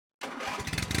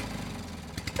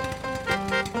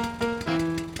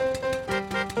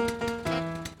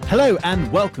Hello and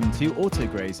welcome to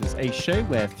Autograzers, a show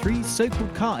where three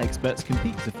so-called car experts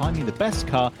compete to find me the best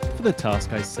car for the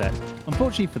task I set.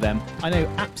 Unfortunately for them, I know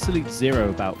absolute zero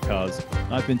about cars.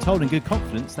 I've been told in good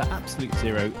confidence that absolute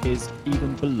zero is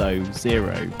even below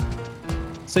zero.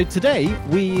 So today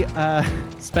we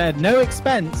spared no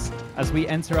expense as we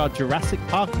enter our Jurassic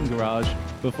parking garage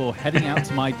before heading out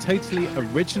to my totally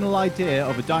original idea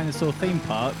of a dinosaur theme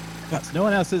park. That's no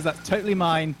one else's, that's totally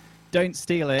mine. Don't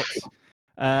steal it.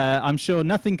 I'm sure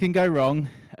nothing can go wrong,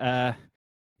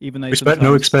 even though we spared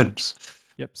no expense.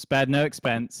 Yep, spared no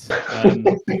expense.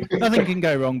 Nothing can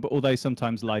go wrong, but although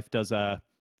sometimes life does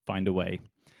find a way.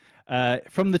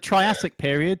 From the Triassic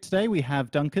period today, we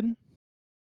have Duncan.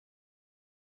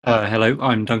 Hello,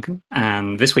 I'm Duncan,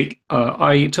 and this week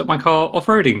I took my car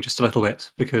off-roading just a little bit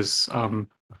because I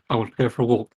wanted to go for a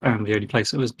walk, and the only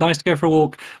place it was nice to go for a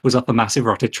walk was up a massive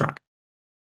rutted track.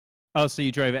 Oh, so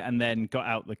you drove it and then got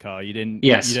out the car? You didn't?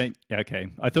 Yes. You don't? Okay.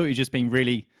 I thought you were just being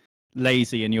really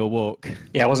lazy in your walk.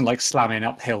 Yeah, it wasn't like slamming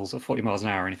up hills at 40 miles an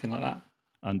hour or anything like that.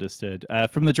 Understood.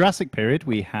 From the Jurassic period,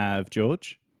 we have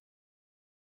George.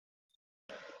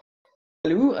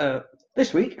 Hello.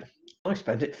 This week, I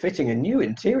spent it fitting a new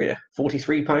interior.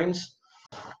 £43.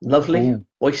 Lovely. Ooh.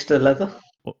 Oyster leather.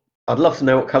 I'd love to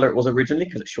know what colour it was originally,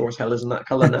 because it sure as hell isn't that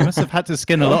colour now. You must have had to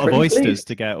skin a lot of oysters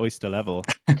to get oyster level.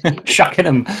 Shucking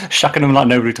them like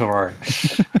nobody tomorrow.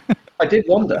 I did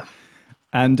wonder.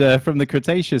 And from the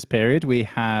Cretaceous period, we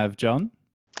have John.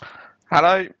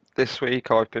 Hello. This week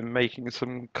I've been making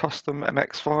some custom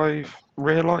MX-5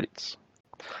 rear lights.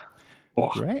 Oh,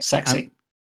 Great. sexy.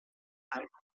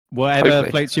 Whatever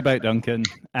Totally. floats your boat, Duncan.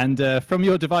 And from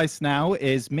your device now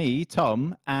is me,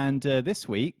 Tom. And this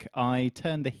week, I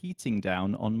turned the heating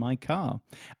down on my car.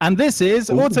 And this is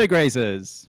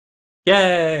Autograzers.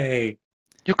 Yay!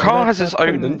 Your car has its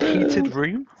own heated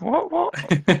room? What?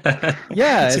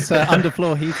 Yeah, it's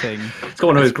underfloor heating. It's got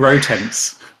one of those grow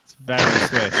tents. It's very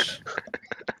swish.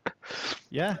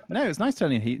 Yeah, no, it's nice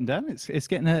turning the heating down. It's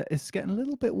getting a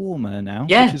little bit warmer now,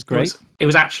 Yeah, which is great. It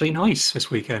was actually nice this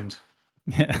weekend.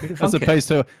 Yeah, Really as funky. opposed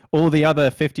to all the other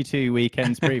 52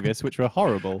 weekends previous, which were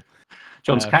horrible.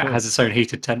 John's cat cool. has its own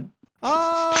heated tent.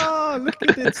 Oh, look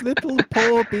at its little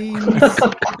paw beans.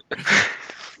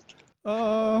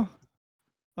 Oh,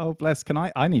 bless.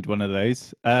 I need one of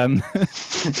those. What,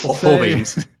 So- 4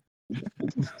 beans?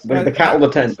 With the cat on the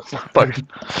tent. Both.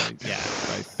 Yeah,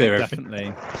 both, They're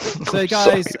definitely. So,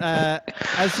 guys,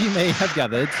 as you may have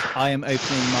gathered, I am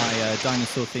opening my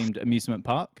dinosaur-themed amusement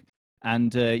park,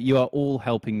 and you are all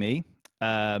helping me.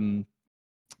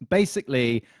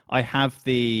 Basically, I have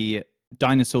the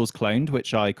dinosaurs cloned,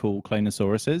 which I call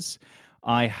Clonosauruses.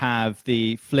 I have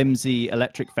the flimsy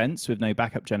electric fence with no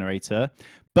backup generator,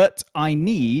 but I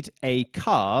need a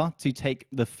car to take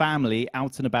the family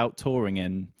out and about touring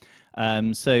in.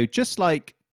 So just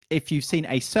like if you've seen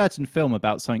a certain film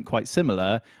about something quite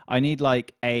similar, I need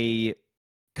like a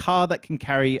car that can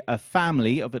carry a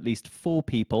family of at least 4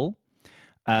 people.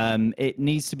 It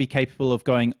needs to be capable of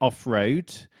going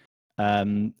off-road.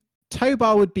 Tow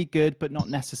bar would be good, but not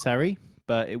necessary.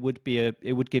 But it would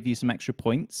give you some extra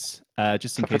points,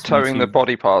 just in For case. towing the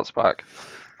body parts back.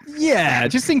 Yeah,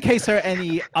 just in case there are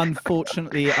any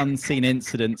unfortunately unseen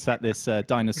incidents at this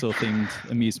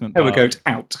dinosaur-themed amusement park. Overgoat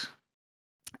out.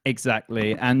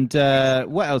 Exactly. And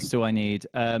what else do I need?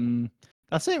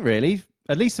 That's it, really.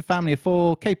 At least a family of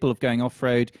 4, capable of going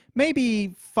off-road.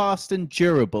 Maybe fast and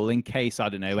durable in case, I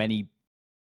don't know, any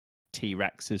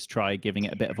T-Rexes try giving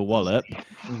it a bit of a wallop.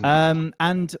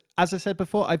 And as I said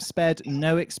before, I've spared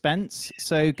no expense,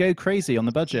 so go crazy on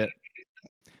the budget.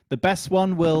 The best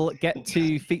one will get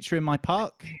to feature in my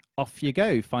park. Off you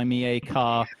go. Find me a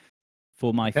car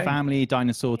for my family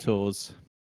dinosaur tours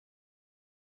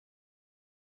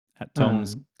at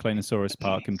Tom's Clonosaurus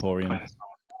Park Emporium.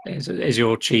 Is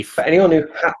your chief? For anyone who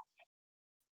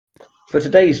for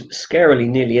today's scarily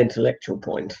nearly intellectual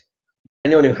point,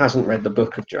 anyone who hasn't read the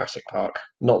book of Jurassic Park,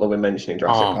 not that we're mentioning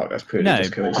Jurassic Park, that's purely No.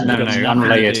 just coincidence. No, Got nothing to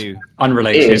unrelated. do.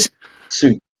 Unrelated. It is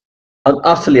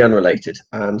utterly unrelated,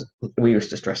 and we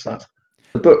used to stress that.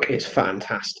 The book is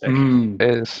fantastic.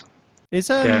 Is Is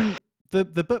Yeah. the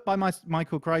book by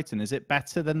Michael Crichton, is it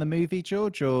better than the movie,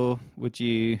 George, or would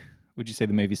you say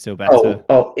the movie's still better?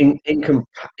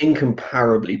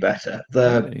 Incomparably better.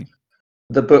 Really?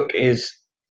 The book has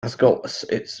got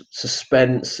its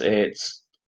suspense. It's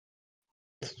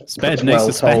Spared no well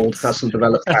told. suspense. Has some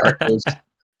developed characters.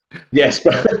 Yes,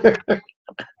 but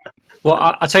Well,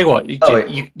 I'll tell you what. Oh,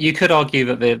 You could argue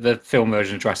that the film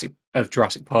version of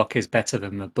Jurassic Park is better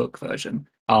than the book version.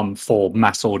 For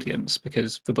mass audience,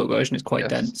 because the book version is quite Yes.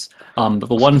 dense. But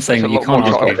the one thing it's a that you lot more can't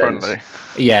child argue. friendly.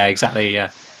 Yeah, exactly.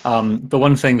 Yeah. The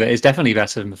one thing that is definitely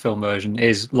better than the film version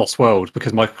is Lost World,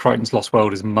 because Michael Crichton's Lost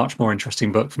World is a much more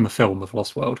interesting book than the film of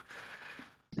Lost World.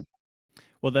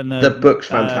 Well, then The book's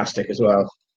fantastic as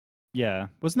well. Yeah,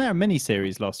 wasn't there a mini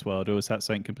series Lost World, or was that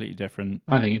something completely different?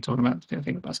 I think you're talking about. I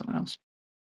think about something else.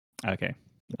 Okay,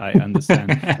 I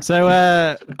understand. So,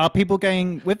 are people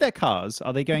going with their cars?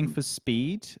 Are they going for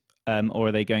speed, or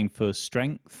are they going for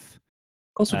strength?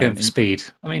 Of course, we're going for speed.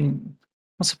 I mean,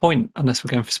 what's the point unless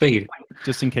we're going for speed?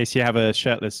 Just in case you have a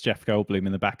shirtless Jeff Goldblum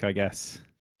in the back, I guess.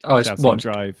 Oh, it's Shouting what?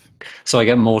 drive. So I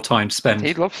get more time to spend.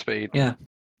 He'd love speed. Yeah.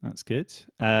 That's good.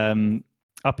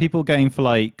 Are people going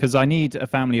for because I need a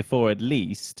family of 4 at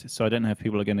least, so I don't know if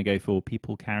people are going to go for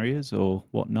people carriers or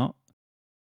whatnot.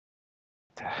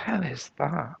 The hell is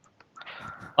that?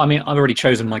 I mean, I've already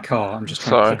chosen my car. I'm just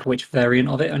trying to think which variant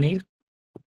of it I need.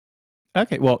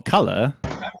 Okay, what color?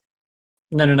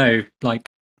 No. Like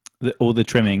All the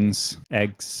trimmings,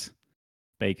 eggs,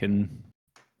 bacon.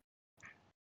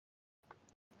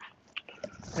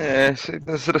 Yeah,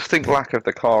 there's a distinct lack of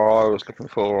the car I was looking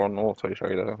for on Auto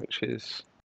Trader, which is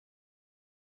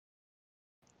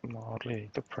mildly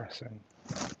depressing.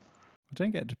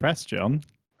 Don't get depressed, John.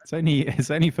 It's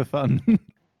only for fun.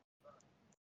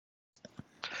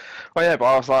 Oh yeah, but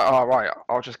I was like, oh right,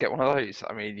 I'll just get one of those.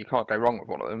 I mean, you can't go wrong with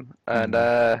one of them. And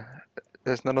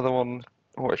there's another one,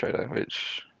 Auto Trader,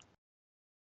 which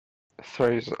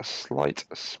throws a slight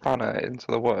spanner into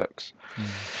the works.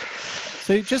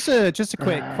 So just a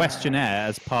quick questionnaire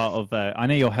as part of. I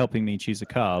know you're helping me choose a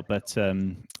car, but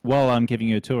while I'm giving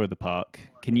you a tour of the park,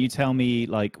 can you tell me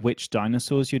which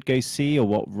dinosaurs you'd go see, or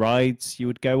what rides you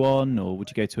would go on, or would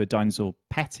you go to a dinosaur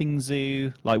petting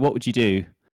zoo? What would you do?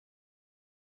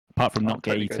 Apart from not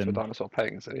get Go to a eaten. dinosaur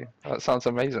petting zoo. That sounds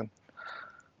amazing.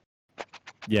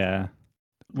 Yeah.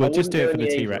 We'll just do it for the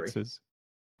T-Rexes.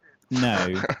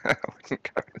 No.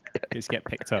 Just get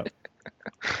picked up.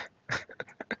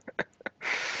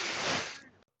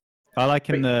 I like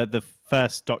in the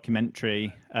first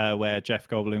documentary where Jeff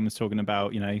Goldblum was talking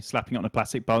about, slapping it on a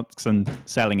plastic box and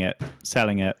selling it. So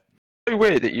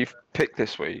weird that you've picked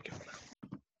this week.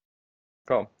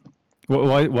 Go on.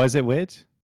 Why is it weird?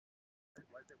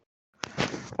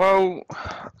 Well,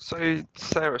 so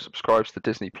Sarah subscribes to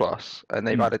Disney Plus, and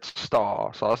they've added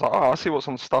Star. So I was like, oh, I'll see what's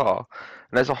on Star.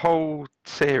 And there's a whole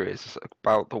series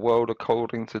about the world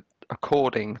according to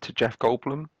Jeff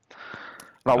Goldblum.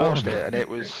 And I watched it, and it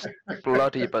was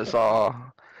bloody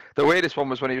bizarre. The weirdest one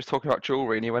was when he was talking about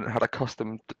jewelry, and he went and had a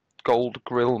custom gold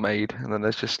grill made, and then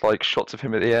there's just shots of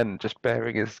him at the end, just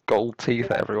baring his gold teeth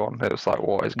at everyone. It was like,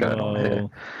 what is going on here?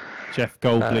 Jeff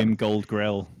Goldblum gold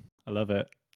grill. I love it.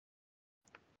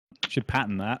 Should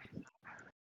patent that.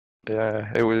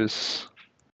 Yeah, it was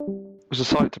a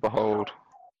sight to behold.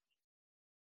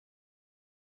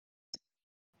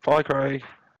 Bye, Craig.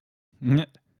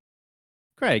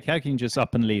 Craig, how can you just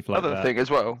up and leave like Another that? thing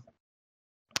as well.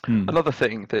 Another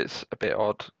thing that's a bit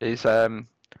odd is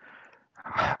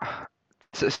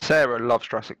Sarah loves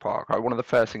Jurassic Park. One of the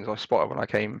first things I spotted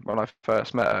when I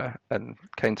first met her and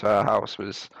came to her house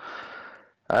was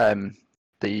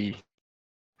the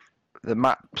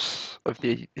maps of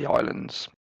the islands.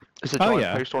 There's a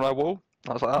giant poster on her wall.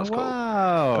 I was like, that's cool.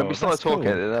 Wow. And then we started talking,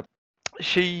 cool. and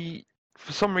she,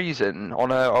 for some reason, on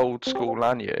her old school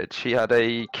lanyard, she had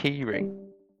a key ring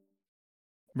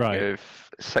of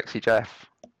Sexy Jeff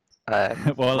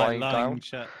lying down.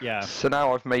 Yeah. So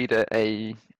now I've made it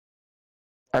a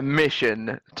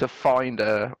mission to find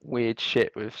her weird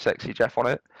shit with Sexy Jeff on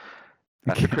it.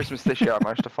 And for Christmas this year, I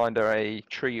managed to find her a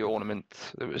tree ornament.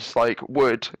 It was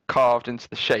wood carved into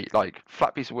the shape,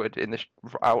 flat piece of wood in the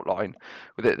outline,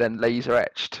 with it then laser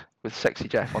etched with Sexy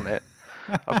Jeff on it.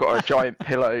 I've got a giant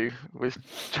pillow with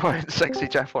giant Sexy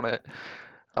Jeff on it.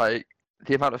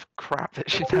 The amount of crap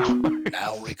that she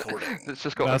now recording. That's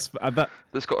just got.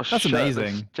 That's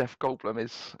amazing. Jeff Goldblum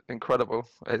is incredible.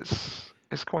 It's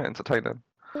quite entertaining.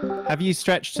 Have you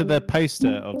stretched to the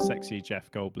poster of Sexy Jeff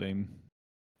Goldblum?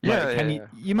 Yeah,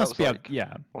 you must be one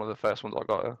of the first ones I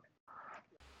got her.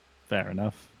 Fair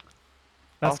enough.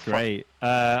 That's great.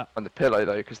 And the pillow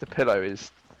though, because the pillow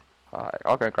is.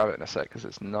 I'll go and grab it in a sec because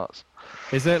it's nuts.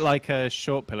 Is it like a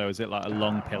short pillow? Is it like a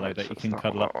long pillow that you can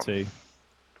cuddle up to?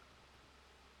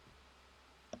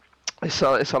 It's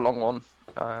a long one.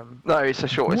 No, it's a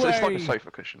short. It's like a sofa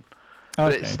cushion,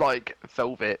 but it's like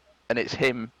velvet, and it's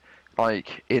him,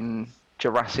 in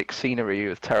Jurassic scenery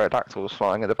with pterodactyls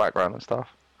flying in the background and stuff.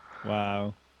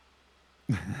 Wow.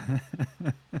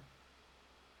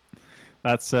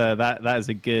 That's that is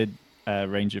a good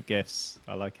range of gifts.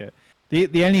 I like it.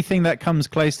 The only thing that comes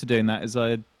close to doing that is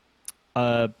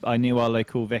I knew our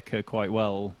local vicar quite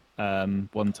well,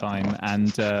 one time,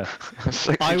 and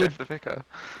Sexy I would- Jeff the Vicar.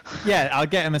 yeah, I'll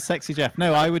get him a sexy Jeff.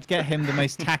 No, I would get him the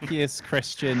most tackiest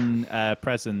Christian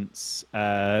presents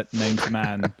known to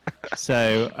man.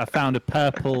 So I found a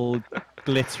purple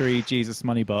glittery Jesus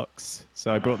money box.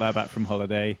 So I brought that back from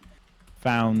holiday.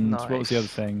 Found what was the other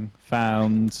Nice. thing?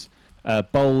 Found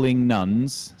bowling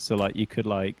nuns. So like you could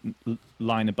like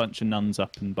line a bunch of nuns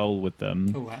up and bowl with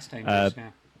them. Oh, that's dangerous. Yeah.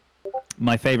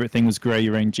 My favorite thing was grow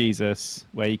your own Jesus,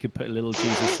 where you could put a little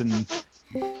Jesus in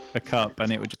a cup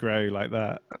and it would grow like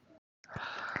that.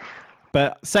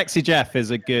 But sexy Jeff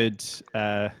is a good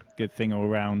good thing all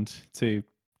around to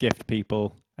gift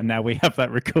people, and now we have that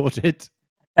recorded.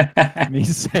 Me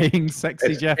saying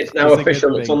sexy Jeff. It's now is a good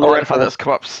official. It's thing. on the Oh, in fact, record. that's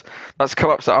come up. That's come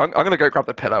up. So I'm going to go grab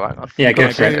the pillow. Hang on. Yeah, go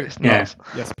Yeah, for it. It's Yeah. nuts.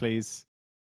 Yes, please.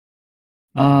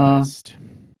 Uh,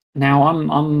 Now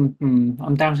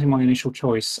I'm doubting my initial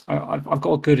choice. I've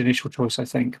got a good initial choice, I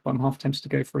think, but I'm half tempted to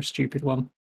go for a stupid one.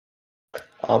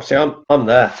 See, I'm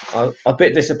there. I'm a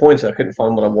bit disappointed I couldn't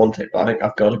find what I wanted, but I think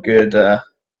I've got a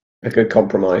good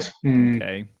compromise. Hmm.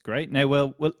 Okay, great. Now,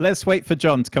 well, let's wait for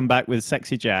John to come back with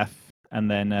sexy Jeff, and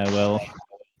then we'll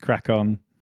crack on.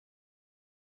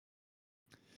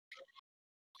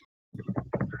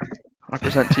 I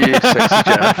present to you, sexy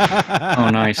Jeff. Oh,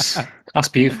 nice. That's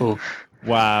beautiful.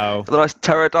 Wow. The nice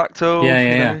pterodactyl. Yeah, yeah, you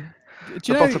yeah. know, Do the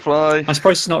you know? butterfly. I'm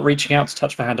surprised it's not reaching out to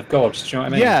touch the hand of God. Do you know what I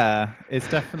mean? Yeah, it's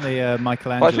definitely a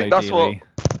Michelangelo that's dealie.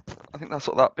 I think that's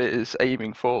what that bit is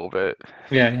aiming for. But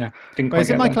Yeah, yeah. Didn't Wait, quite is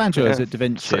it get there. Michelangelo? Or is Yeah. it Da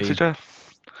Vinci? sexy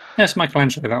Jeff. Yeah, it's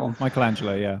Michelangelo, that one.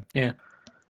 Michelangelo, yeah. Yeah.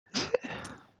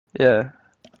 Yeah.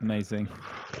 Amazing.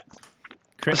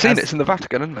 I've seen it's in the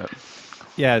Vatican, isn't it?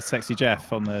 Yeah, sexy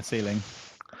Jeff on the ceiling.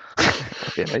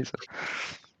 That'd be amazing.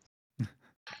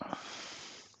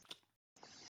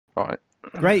 Right.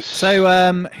 Great.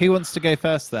 So, who wants to go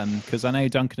first then? Because I know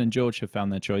Duncan and George have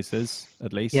found their choices,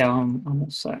 at least. Yeah, I'm all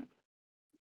set.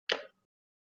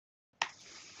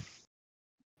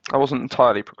 I wasn't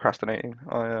entirely procrastinating.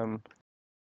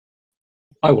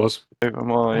 I was. Over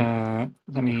my.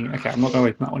 Let me. Okay, I'm not going to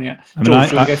open that one yet. I mean, George,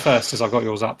 do you want to go first? As I've got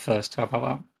yours up first. How about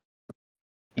that?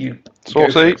 You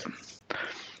Sort go seat. for it.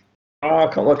 Oh,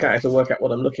 I can't look at it to work out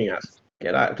what I'm looking at.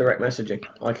 Get out of direct messaging.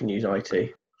 I can use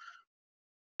IT.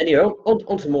 Anyway,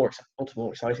 on to more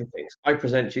exciting things. I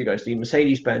present to you guys the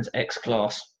Mercedes-Benz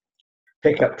X-Class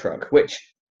pickup truck, which,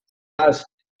 as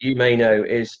you may know,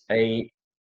 is a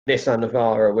Nissan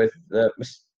Navara with the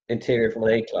interior from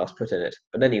an A-Class put in it.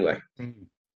 But anyway,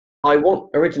 I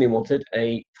originally wanted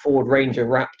a Ford Ranger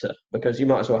Raptor because you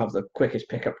might as well have the quickest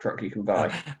pickup truck you can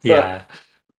buy. Yeah.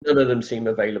 None of them seem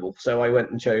available, so I went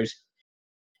and chose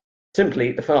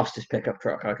simply the fastest pickup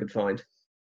truck I could find.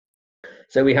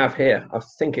 So we have here, I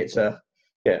think it's a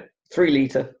 3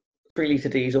 litre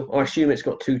diesel. I assume it's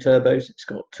got 2 turbos. It's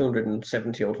got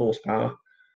 270 odd horsepower.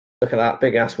 Look at that,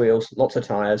 big ass wheels, lots of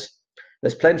tyres.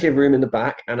 There's plenty of room in the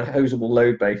back and a hosable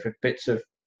load bay for bits of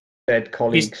dead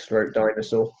colleague stroke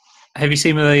dinosaur. Have you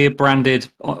seen the branded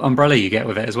umbrella you get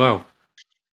with it as well?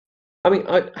 I mean,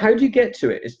 how do you get to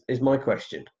it is my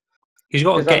question. You've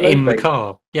got to Is that get in load the bay-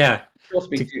 if Yeah. It must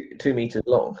be 2 meters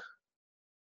long.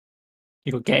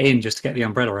 You've got to get in just to get the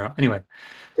umbrella out. Anyway.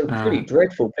 Some pretty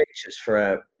dreadful pictures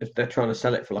for if they're trying to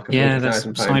sell it for like a Yeah, that's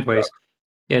 £40,000 sideways. truck.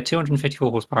 Yeah,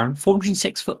 254 horsepower and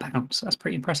 406 foot-pounds. That's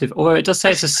pretty impressive. Although it does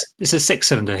say it's a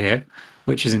 6-cylinder here,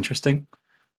 which is interesting.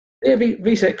 Yeah,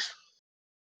 V6.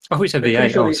 Oh, we said I'm pretty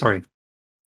V8. sure Oh, he- sorry.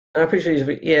 I'm pretty sure he's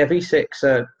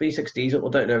V6 diesel.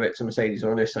 I don't know if it's a Mercedes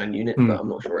or a Nissan unit, but I'm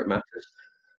not sure it matters.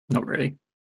 Not really.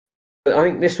 But I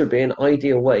think this would be an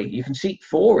ideal way. You can seat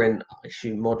 4 in, I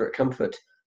assume, moderate comfort.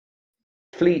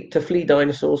 Flee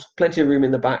dinosaurs. Plenty of room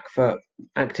in the back for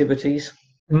activities.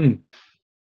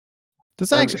 Does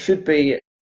that It actually? should be, and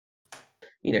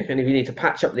if you need to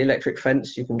patch up the electric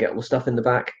fence, you can get all the stuff in the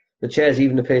back. The chairs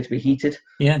even appear to be heated.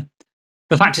 Yeah.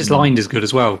 The fact it's lined is good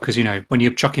as well, because, when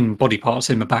you're chucking body parts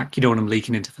in the back, you don't want them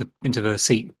leaking into the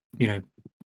seat,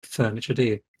 furniture, do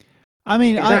you? I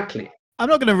mean, Exactly. I'm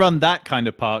not going to run that kind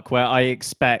of park where I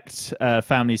expect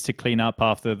families to clean up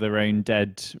after their own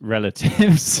dead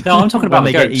relatives. No, I'm talking about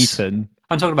when the they get goats. eaten.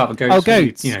 I'm talking about the goats. Oh,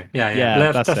 goats. Yeah.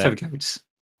 That's Let's it. have goats.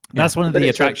 That's one of But the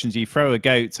it's like- attractions. You throw a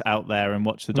goat out there and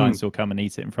watch the dinosaur come and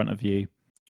eat it in front of you.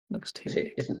 Looks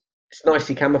It's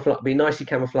nicely camouflaged. Be nicely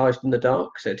camouflaged in the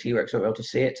dark, so T-Rex won't be able to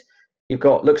see it.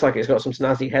 Looks like it's got some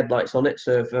snazzy headlights on it.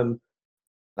 So if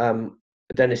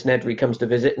Dennis Nedry comes to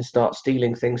visit and starts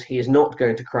stealing things, he is not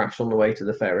going to crash on the way to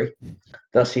the ferry.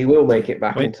 Thus, he will make it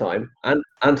back in time and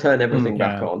turn everything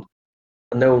back on,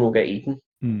 and no one will get eaten.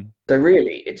 So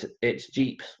really, it's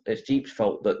Jeep's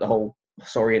fault that the whole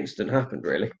sorry incident happened.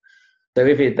 Really, So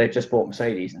if they just bought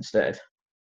Mercedes instead,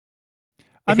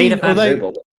 I If he'd mean, have had- although,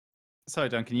 Snowball. sorry,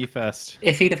 Duncan, you first.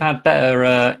 If he'd have had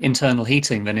better internal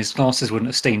heating, then his glasses wouldn't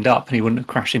have steamed up, and he wouldn't have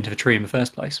crashed into the tree in the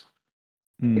first place.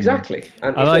 Hmm. Exactly,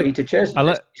 and I if like- they heated chairs, I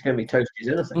like- he's going to be toasty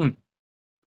as anything.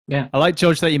 I like,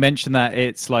 George, that you mentioned that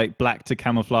it's like black to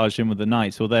camouflage in with the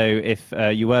night. Although, if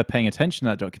you were paying attention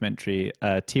to that documentary,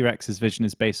 T-Rex's vision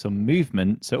is based on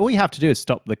movement. So all you have to do is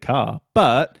stop the car.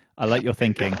 But I like your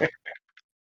thinking.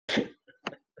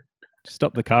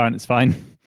 Stop the car and it's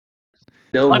fine.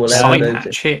 No one Like will side ever hatch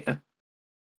notice. here.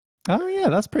 Oh, yeah,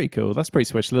 that's pretty cool. That's pretty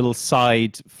switch. Little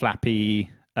side flappy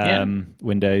Yeah.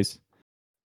 windows.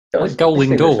 Like gull-wing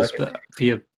This thing looks doors, like but for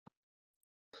your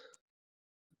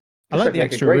I like the a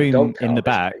extra great room dog in the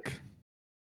car, this back.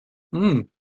 Mm.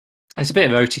 It's a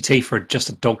bit of OTT for just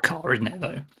a dog car, isn't it,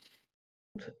 though? thing.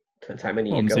 Depends how many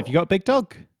What you happens got. if you got a big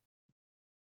dog?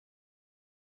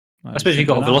 I suppose if you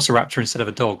got a shouldn't Velociraptor instead of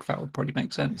a dog, that would probably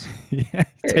make sense. yeah, Yeah,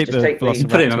 take just the take the- Velociraptor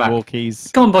Put it in the back.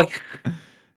 walkies. Come on, boy.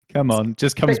 Come on,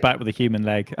 just comes Take- back with a human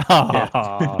leg.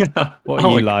 Ah, what are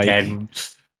Oh, you like? again.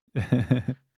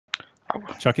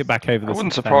 Chuck it back over the It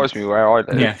wouldn't surprise me where I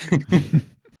live. Yeah.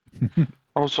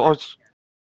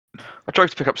 I drove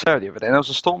to pick up Sarah the other day, and there was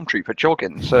a stormtrooper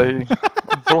jogging. So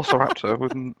Velociraptor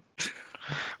wouldn't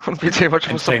be too much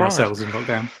of a Entertain surprise. ourselves in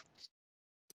lockdown.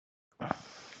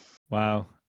 Wow.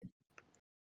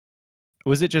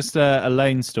 Was it just a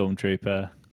lone stormtrooper?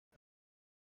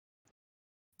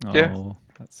 Oh, Yeah.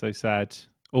 that's so sad.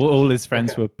 All his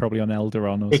friends were probably on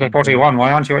Eldaron or something. DK41,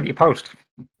 why aren't you at your post?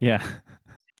 Yeah.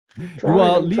 Try You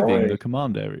are and leaving try. the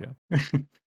command area.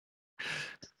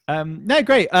 No,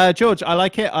 great. George, I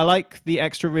like it. I like the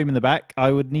extra room in the back.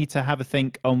 I would need to have a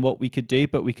think on what we could do,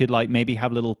 but we could like maybe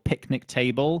have a little picnic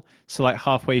table. So like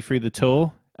halfway through the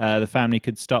tour, the family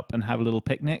could stop and have a little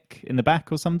picnic in the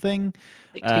back or something.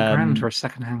 60 grand for Um, a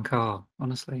second-hand car,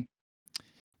 honestly.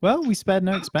 Well, we spared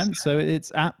no expense, so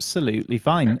it's absolutely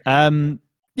fine.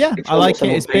 Yeah, It's I not like it.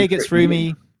 someone It's paid big, for it's it, you roomy.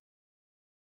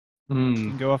 You Mm.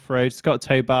 can go off road. It's got a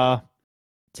tow bar.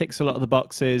 Ticks a lot of the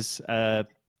boxes.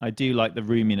 I do like the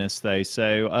roominess though,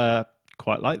 so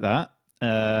quite like that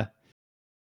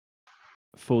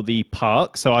for the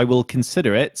park. So I will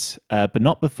consider it, but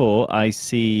not before I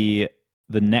see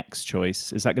the next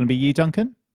choice. Is that going to be you,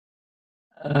 Duncan?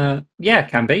 Yeah,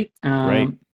 can be. Great.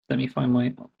 Let me find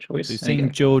my choice. So There you seeing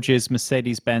go. George's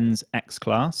Mercedes-Benz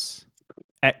X-Class.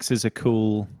 X is a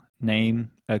cool name.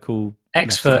 A cool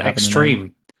X method for of having a name.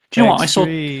 extreme. Do you know what? I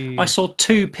Extreme. saw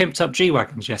two pimped up G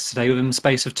wagons yesterday within the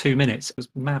space of 2 minutes. It was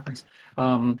madness.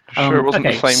 Sure it wasn't the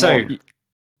okay, same so, one?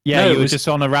 Yeah, No, you it were was- just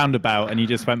on a roundabout and you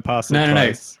just went past it No.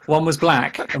 twice. One was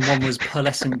black and one was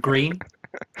pearlescent green.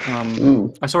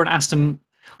 Ooh. I saw an Aston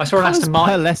Colour's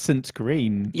Martin. pearlescent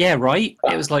green. Yeah, right.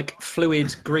 It was like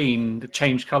fluid green that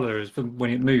changed colours when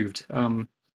it moved.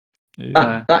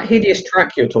 That hideous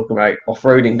track you're talking about,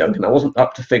 off-roading, Duncan, that wasn't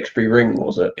up to Fixbury Ring,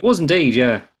 was it? It was indeed,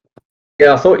 yeah.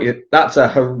 Yeah, I thought that's a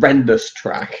horrendous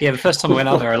track. Yeah, the first time I went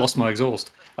out there, I lost my exhaust.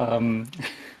 I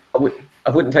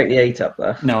wouldn't take the 8 up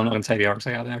there. No, I'm not going to take the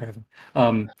RX-8 out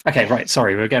there. Okay, right.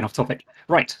 Sorry, we're getting off topic.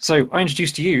 Right. So I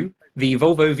introduced to you the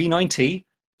Volvo V90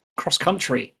 Cross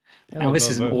Country. Now, this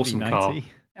is an Volvo awesome V90.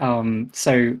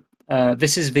 car.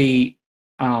 This is the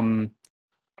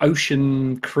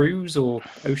Ocean Cruise or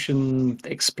Ocean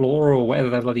Explorer or whatever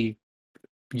that bloody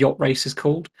yacht race is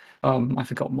called. I've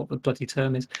forgotten what the bloody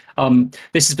term is.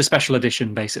 This is the special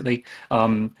edition, basically.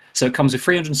 So it comes with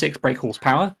 306 brake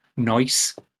horsepower.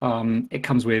 Nice. It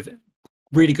comes with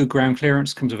really good ground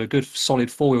clearance, comes with a good solid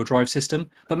 4-wheel drive system.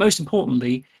 But most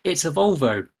importantly, it's a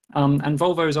Volvo. And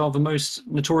Volvos are the most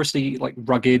notoriously like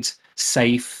rugged,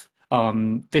 safe.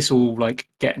 This will like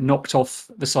get knocked off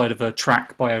the side of a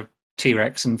track by a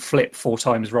T-Rex and flip 4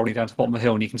 times rolling down to the bottom of the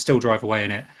hill, and you can still drive away in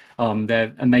it.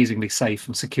 They're amazingly safe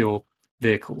and secure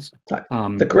vehicles.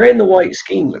 The grey and the white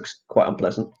scheme looks quite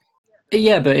unpleasant.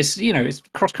 Yeah, but it's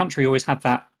cross country always had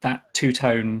that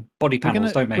two-tone body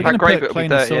panels, don't We're they? going to grey put bit will be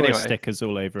dirty Clonosaurus anyway. stickers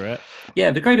all over it.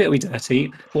 Yeah, the grey bit will be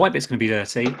dirty, the white bit's going to be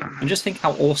dirty, and just think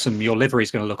how awesome your livery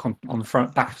is going to look on the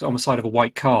front, back, on the side of a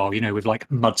white car, with like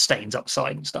mud stains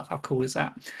upside and stuff. How cool is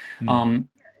that?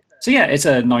 So yeah, it's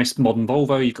a nice modern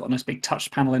Volvo. You've got a nice big touch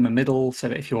panel in the middle, so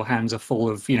that if your hands are full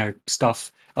of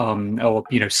stuff or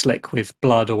slick with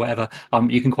blood or whatever,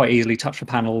 you can quite easily touch the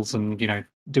panels and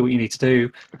do what you need to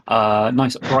do.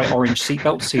 Nice bright orange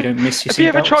seatbelts, so you don't miss your Have you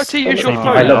ever seatbelts. tried to use your Oh, phone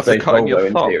I love after those cutting your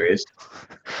Volvo thumb? interiors.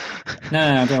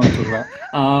 No, I don't want to talk about.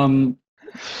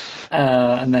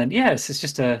 And then it's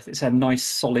just it's a nice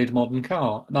solid modern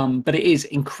car, but it is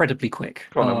incredibly quick.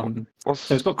 Go on then,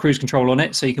 So it's got cruise control on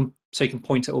it, so you can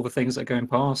point at all the things that are going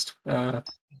past.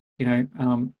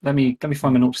 Let me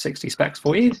find my 0 to 60 specs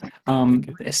for you.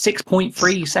 It's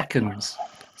 6.3 seconds.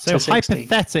 So to 60.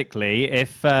 hypothetically,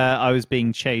 if I was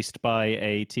being chased by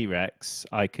a T-Rex,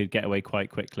 I could get away quite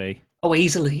quickly. Oh,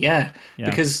 easily, yeah. Yeah.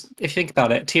 Because if you think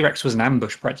about it, T-Rex was an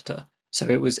ambush predator, so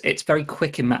it's very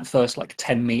quick in that first like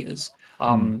 10 meters.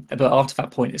 But after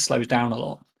that point, it slows down a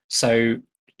lot. So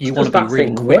you want to be that really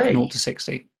thing quick, weigh? 0 to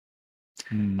 60.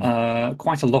 Hmm.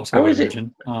 Quite a lot, I How would is it-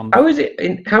 imagine.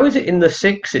 How is it in the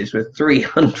sixes with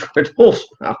 300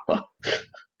 horsepower?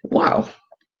 Wow.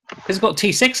 It's got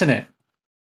T6 in it.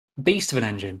 Beast of an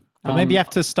engine. But maybe you have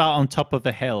to start on top of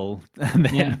the hill, and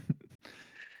then, Yeah.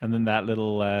 and then that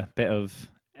little bit of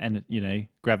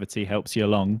gravity helps you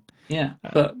along. Yeah,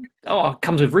 but it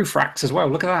comes with roof racks as well.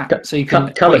 Look at Co- that. So you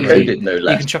can color quite easily- coded, no You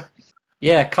less. can chuck,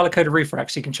 yeah, color coded roof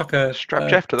racks. You can chuck a Strap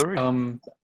Jeff to the roof.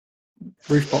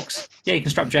 Roof box. Yeah, you can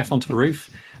strap Jeff onto the roof.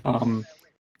 And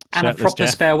a Shirtless proper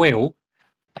Jeff. spare wheel.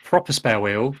 A proper spare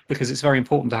wheel, because it's very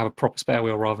important to have a proper spare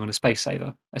wheel rather than a space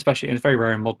saver. Especially, it's very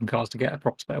rare in modern cars to get a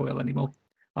proper spare wheel anymore.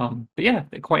 But yeah,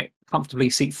 it quite comfortably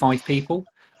seat 5 people.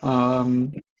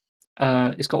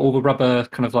 It's got all the rubber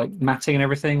kind of like matting and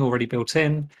everything already built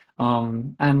in.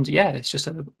 And yeah, it's just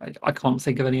I can't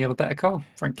think of any other better car,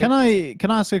 frankly.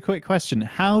 Can I ask a quick question?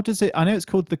 How does it? I know it's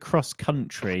called the Cross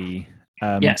Country.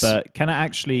 Yes. But can it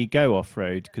actually go off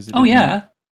road? Oh yeah.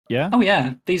 Yeah. Oh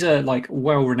yeah, these are like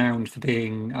well renowned for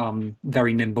being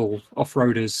very nimble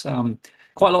off-roaders.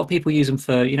 Quite a lot of people use them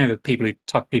for the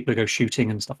type of people who go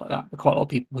shooting and stuff like that. But quite a lot of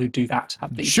people who do that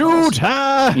have these Shoot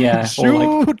cars. her! Yeah, or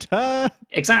like- Shoot her!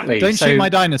 Exactly. Don't so, shoot my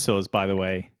dinosaurs, by the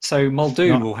way. So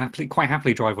Muldoon Not- will quite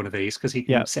happily drive one of these because he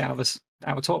can Yeah. sit out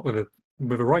of top with a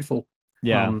rifle.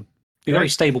 Yeah. Be a very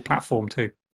Great. stable platform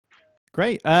too.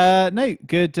 Great. No,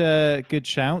 good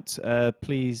shout.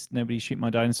 Please, nobody shoot my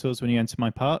dinosaurs when you enter my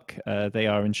park. They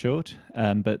are insured,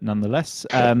 but nonetheless,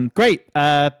 great.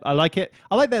 I like it.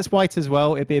 I like that it's white as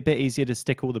well. It'd be a bit easier to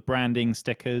stick all the branding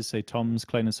stickers. So Tom's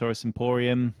Clonosaurus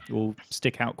Emporium will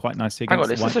stick out quite nicely Hang against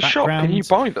on, is the white this a shop? Can you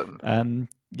background. buy them?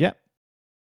 Yeah.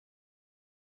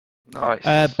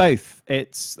 Nice. Both.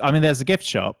 There's a gift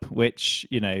shop, which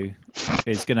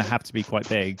is going to have to be quite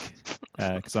big,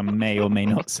 because I may or may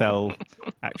not sell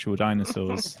actual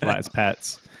dinosaurs like as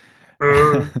pets.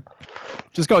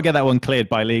 Just got to get that one cleared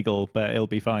by legal, but it'll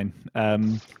be fine.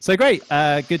 So great,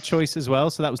 good choice as well.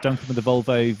 So that was Duncan with the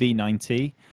Volvo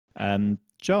V90.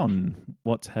 John,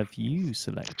 what have you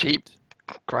selected? Jeep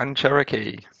Grand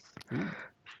Cherokee. Ooh.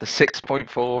 The 6.4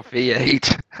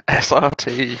 V8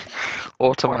 SRT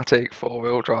automatic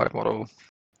 4-wheel drive model.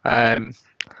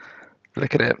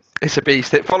 Look at it. It's a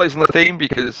beast. It follows on the theme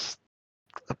because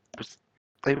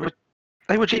they were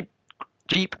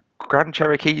Jeep Grand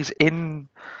Cherokees in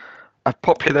a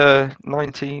popular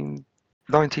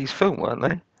 1990s film, weren't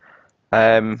they?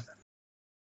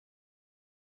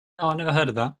 Oh, I never heard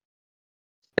of that.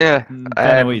 Yeah. Don't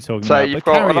know what you're talking so about, you've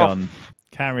but got carry enough on.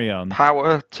 Carry on.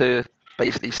 power to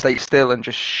basically stay still and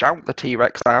just shout the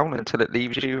T-Rex down until it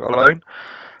leaves you alone.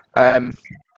 And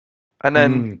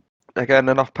then again,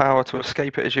 enough power to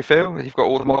escape it as you feel. You've got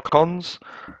all the mod cons,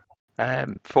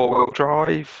 4-wheel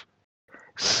drive.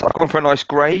 So I've gone for a nice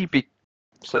grey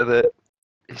so that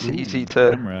it's easy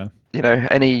to, Camera.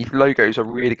 any logos are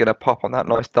really going to pop on that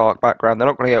nice dark background. They're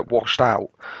not going to get washed out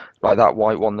like that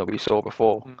white one that we saw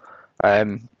before.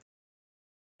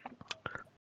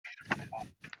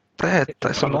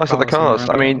 There's some nice other cars.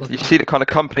 I mean, you see the kind of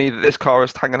company that this car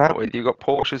is hanging out with. You've got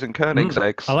Porsches and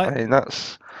Koenigseggs. I mean,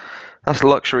 that's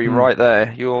luxury right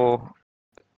there.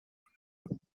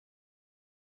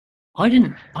 I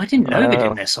didn't know they did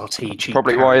an SRT Jeep.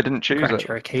 Probably why I didn't choose Grand it.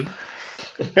 Cherokee.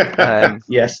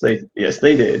 Yes, they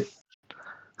did.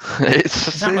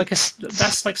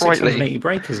 That's like 680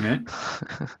 brake, isn't it?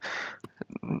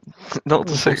 Not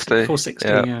to 60. 460.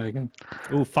 Yeah. There we go.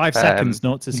 Oh, 5 seconds,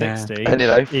 not to yeah. 60. And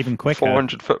even quicker.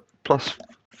 400 plus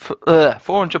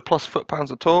foot-pounds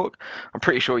of torque. I'm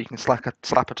pretty sure you can slap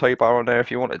a tow bar on there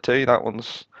if you wanted to. That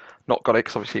one's not got it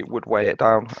because obviously it would weigh it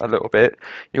down a little bit.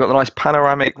 You've got the nice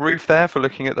panoramic roof there for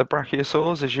looking at the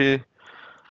brachiosaurs as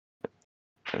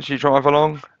you drive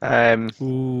along.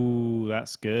 Ooh,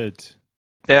 that's good.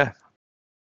 Yeah.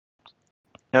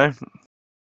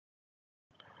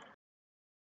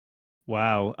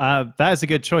 Wow, that is a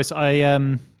good choice. I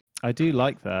do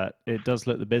like that. It does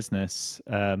look the business.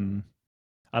 I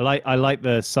like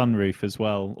the sunroof as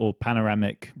well, or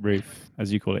panoramic roof,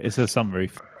 as you call it. It's a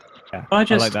sunroof. Yeah, I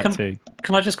like that too.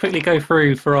 Can I just quickly go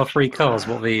through for our 3 cars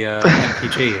what the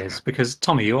MPG is? Because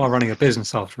Tommy, you are running a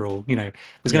business after all. There's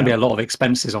going to be a lot of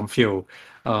expenses on fuel.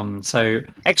 So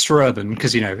extra urban,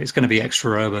 because it's going to be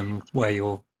extra urban where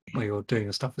you're where you're doing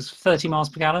your stuff is 30 miles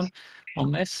per gallon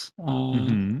on this.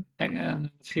 Mhm. And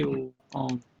fuel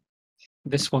on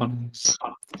this one is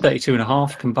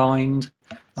 32.5 combined.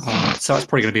 So that's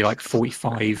probably going to be like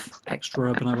 45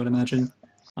 extra urban, I would imagine.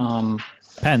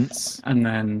 Pence. And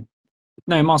then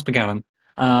no miles per gallon.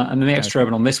 And then the extra Okay.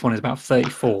 urban on this one is about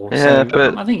 34. Yeah, so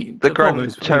but I think The Volvo Grand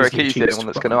is obviously Cherokee's the only cheapest one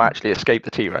that's to going to run. actually escape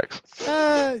the T-Rex.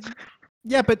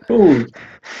 Yeah, but Ooh,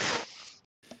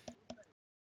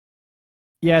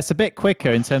 yeah, it's a bit quicker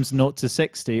in terms of 0 to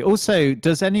 60. Also,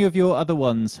 does any of your other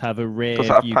ones have a rear Does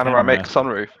that have view panoramic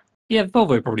camera? sunroof? Yeah,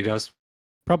 Volvo probably does.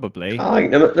 Probably. I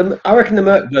reckon the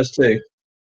Merc does too.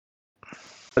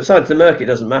 Besides the Merc, it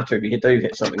doesn't matter if you do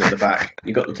hit something at the back.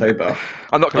 You got the tow bar.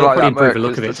 I'm not They'll going to lie, that probably improve Merc the look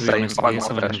was of the it, to be same honest, if by you my get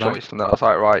something in first the back. choice, and I was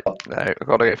like, right, no, I've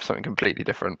got to go for something completely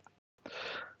different.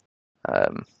 I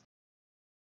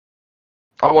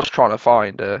was trying to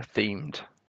find a themed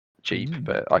Jeep,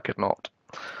 but I could not.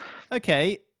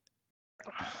 Okay.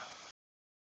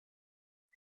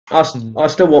 I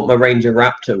still want my Ranger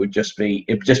Raptor. It'd just be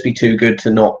too good to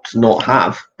not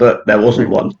have, but there wasn't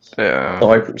one, Yeah.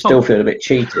 so I still feel a bit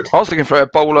cheated. I was looking for a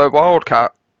Bowler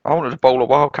Wildcat. I wanted a Bowler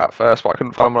Wildcat first, but I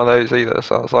couldn't find one of those either.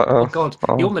 So I was like, Oh oh. God,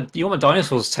 you're my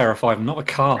dinosaurs terrified, not a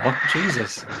car.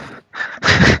 Jesus.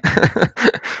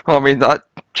 Well, I mean, that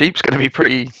Jeep's going to be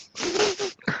pretty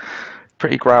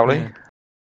growly.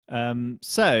 Yeah.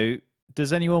 So,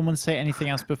 does anyone want to say anything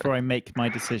else before I make my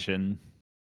decision?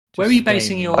 Where are you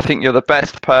basing your? I think you're the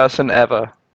best person ever.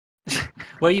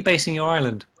 Where are you basing your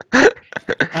island?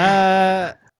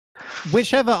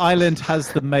 Whichever island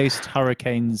has the most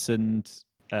hurricanes and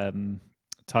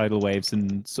tidal waves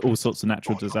and all sorts of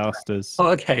natural disasters. Oh,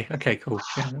 okay, cool.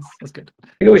 Yeah, that's good. You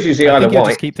can always use the I Isle think of it'll Wight.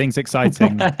 just keep things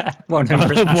exciting. Well, no,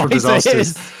 for its Isle of natural Wight it disasters.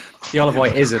 is. The Isle of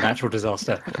Wight is a natural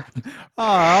disaster.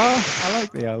 I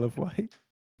like the Isle of Wight.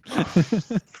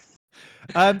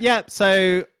 Yeah,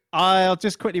 so I'll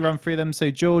just quickly run through them.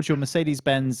 So, George, your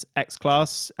Mercedes-Benz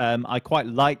X-Class, I quite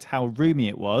liked how roomy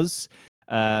it was.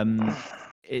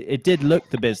 It did look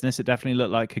the business. It definitely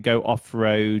looked like it could go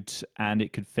off-road and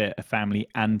it could fit a family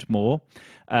and more.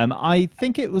 I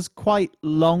think it was quite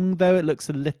long, though. It looks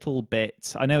a little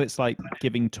bit... I know it's like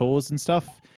giving tours and stuff,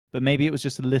 but maybe it was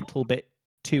just a little bit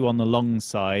too on the long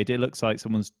side. It looks like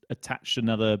someone's attached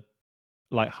another,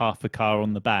 like, half a car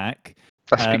on the back.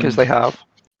 That's because they have.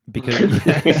 Because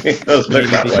It does look maybe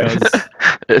that way. because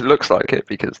It looks like it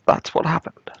because that's what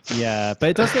happened. yeah, but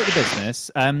it does look the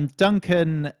business.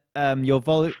 Duncan, your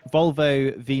Volvo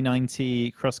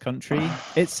V90 cross country.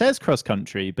 It says cross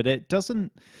country, but it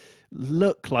doesn't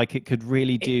look like it could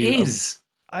really do. It is.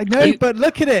 I know, but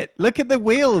look at it. Look at the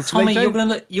wheels. Tommy, They you're don't-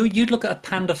 gonna look. You'd look at a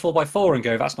Panda 4x4 and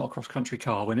go, "That's not a cross-country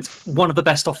car," when it's one of the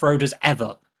best off-roaders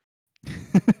ever.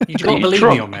 You got to you believe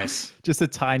me drunk? on this. just a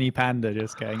tiny Panda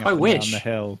just going up I and down wish. the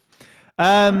hill.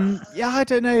 Yeah, I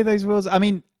don't know those wheels. I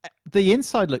mean, the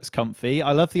inside looks comfy.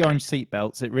 I love the orange seat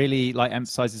belts. It really like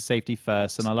emphasizes safety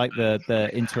first, and I like the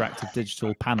interactive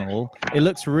digital panel. It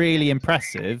looks really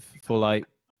impressive for like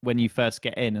when you first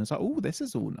get in, and it's like, oh, this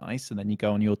is all nice, and then you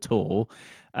go on your tour.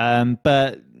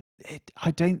 But I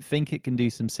don't think it can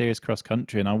do some serious cross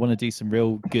country, and I want to do some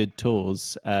real good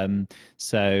tours.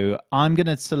 So I'm going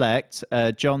to select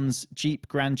John's Jeep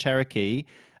Grand Cherokee.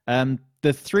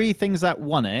 The three things that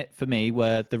won it for me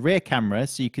were the rear camera,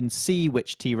 so you can see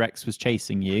which T-Rex was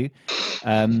chasing you.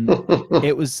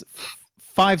 It was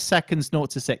 5 seconds 0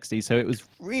 to 60, so it was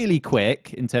really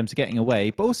quick in terms of getting away,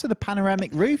 but also the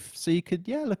panoramic roof, so you could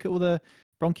look at all the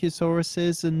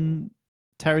Bronchiosauruses and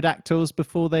pterodactyls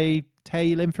before they tear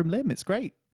you limb from limb. It's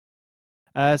great.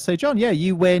 So John,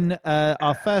 you win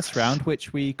our first round,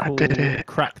 which we call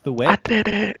Crack the Whip. I did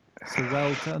it. So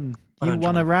well done. Well You done,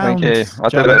 won a John. round. Thank you. I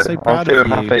John, did I'm it. so I'm proud of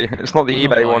feeling you. happy. It's not the Well,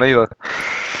 not eBay one mine. either.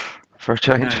 For a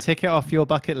change. No. Tick it off your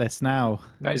bucket list now.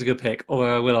 That is a good pick.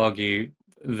 Although I will argue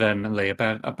vehemently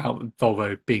about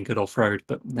Volvo being good off-road,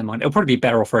 but never mind. It'll probably be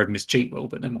better off-road than this Jeep will,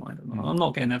 but never mind. I'm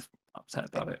not getting upset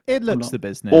about it. It I'm looks not. the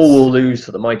business. All will lose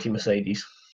for the mighty Mercedes.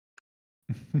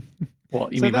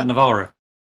 What you So mean that Navara?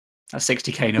 That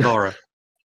 60k Navara.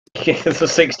 It's a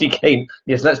 60k.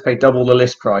 Yes, let's pay double the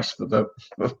list price for the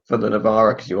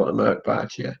Navara because you want a Merc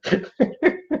badge. Yeah.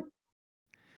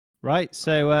 Right,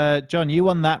 so John, you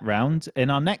won that round. In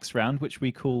our next round, which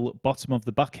we call bottom of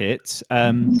the bucket,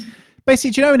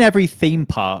 basically, do you know in every theme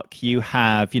park you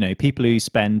have, people who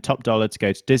spend top dollar to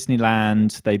go to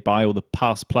Disneyland, they buy all the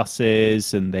pass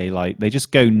pluses and they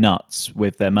just go nuts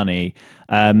with their money.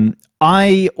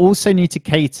 I also need to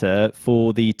cater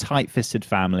for the tight-fisted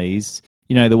families,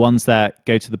 the ones that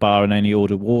go to the bar and only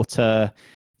order water,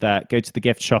 that go to the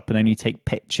gift shop and only take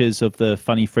pictures of the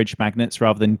funny fridge magnets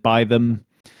rather than buy them.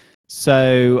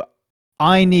 So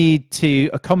I need to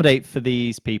accommodate for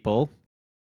these people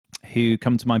who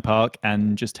come to my park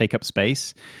and just take up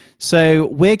space. So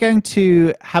we're going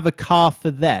to have a car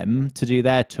for them to do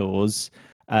their tours.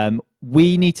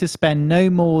 We need to spend no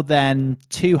more than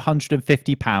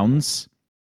 £250.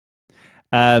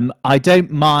 I don't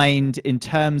mind in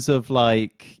terms of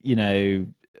like,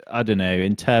 I don't know,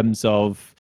 in terms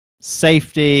of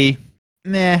safety.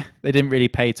 They didn't really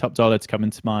pay top dollar to come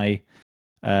into my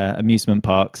amusement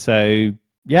park. So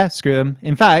yeah, screw them.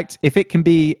 In fact, if it can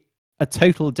be a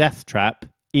total death trap,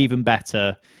 even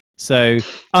better. So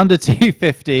under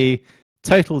 250,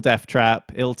 total death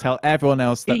trap. It'll tell everyone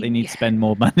else that they need to spend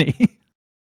more money.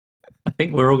 I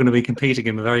think we're all going to be competing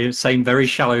in the very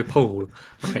shallow pool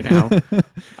right now.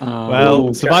 Well,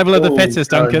 Ooh, survival of the ooh, fittest,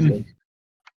 Duncan. challenging.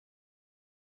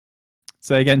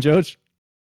 Say again, George.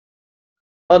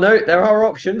 Oh no, there are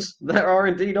options. There are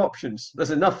indeed options.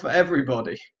 There's enough for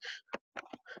everybody.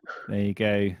 There you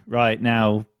go. Right,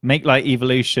 now make like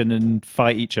evolution and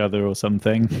fight each other or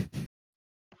something.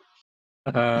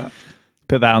 Uh,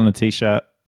 Put that on the t-shirt.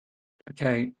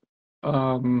 okay.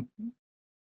 The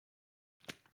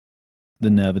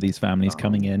nerve of these families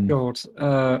coming in, God.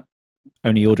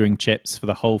 only ordering chips for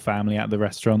the whole family at the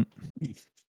restaurant.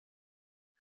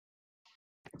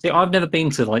 See, I've never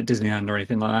been to like Disneyland or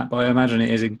anything like that, but I imagine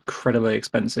it is incredibly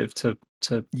expensive to.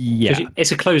 Yeah.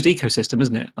 It's a closed ecosystem,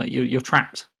 isn't it? Like you're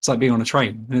trapped. It's like being on a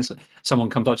train. Someone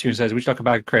comes up to you and says, "Would you like a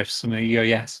bag of crisps?" And you go,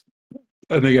 "Yes."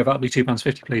 And they go, "That'll be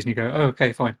 £2.50, please." And you go, "Oh,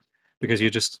 okay, fine," because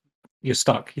you're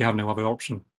stuck. You have no other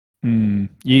option.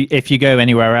 If you go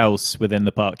anywhere else within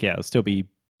the park, yeah, it'll still be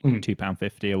Mm.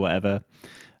 £2.50 or whatever.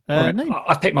 Right. No.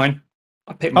 I picked mine.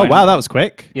 Oh wow, that was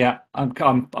quick. Yeah,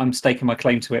 I'm staking my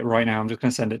claim to it right now. I'm just going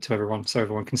to send it to everyone so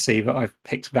everyone can see that I've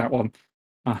picked that one.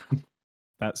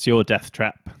 That's your death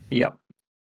trap. Yep.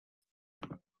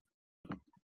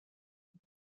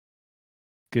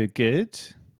 Good.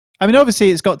 I mean, obviously,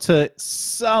 it's got to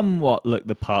somewhat look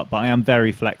the part, but I am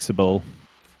very flexible.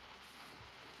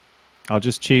 I'll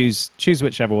just choose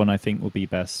whichever one I think will be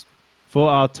best. For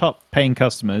our top paying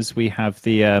customers, we have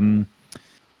the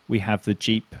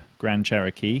Jeep Grand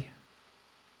Cherokee.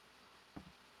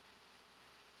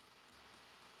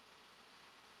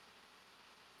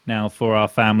 Now, for our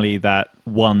family that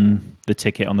won the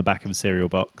ticket on the back of a cereal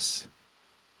box.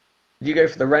 Did you go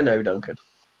for the Renault, Duncan?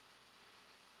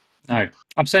 No,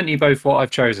 I'm sending you both what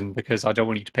I've chosen because I don't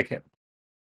want you to pick it.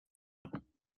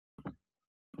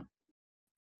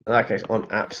 In that case, I'm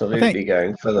absolutely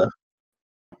going for the.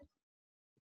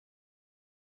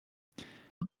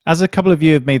 As a couple of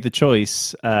you have made the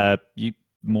choice, you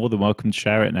more than welcome to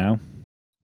share it now.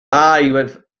 You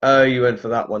went. You went for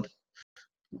that one.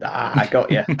 I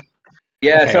got you.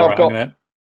 Yeah, Okay, so right, I've got. I'm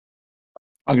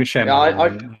going to share Yeah, mine.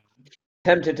 I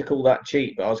tempted to call that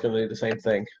cheap, but I was going to do the same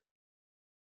thing.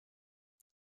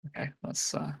 Okay,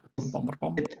 that's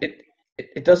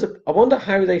It does. I wonder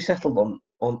how they settled on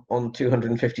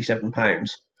 £257.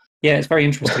 yeah, it's very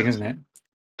interesting, isn't it?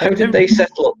 How did they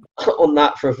settle on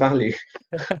that for a value?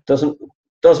 Doesn't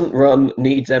run,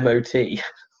 needs MOT.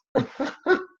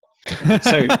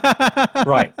 So,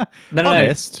 right. No.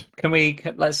 Honest.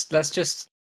 Let's just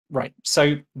right.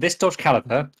 So this Dodge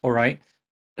Caliber, all right.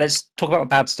 Let's talk about the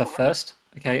bad stuff first.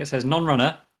 Okay, it says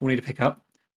non-runner. We'll need to pick up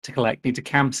to collect. Needs a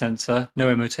cam sensor,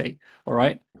 no MOT. All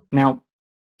right. Now,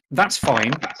 that's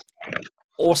fine.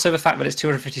 Also, the fact that it's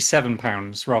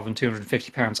 £257 rather than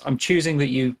 £250. I'm choosing that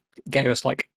you gave us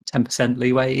like 10%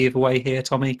 leeway either way here,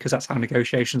 Tommy, because that's how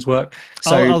negotiations work.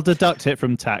 So I'll deduct it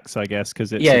from tax, I guess,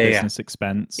 because it's a business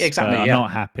expense. Yeah, exactly. I'm yeah.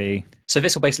 not happy. So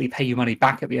this will basically pay you money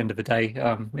back at the end of the day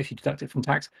if you deduct it from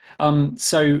tax.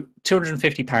 So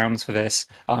 £250 for this.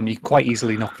 You can quite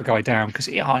easily knock the guy down because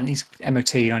I need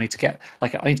MOT. I need to get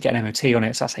an MOT on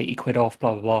it. So that's £80 off.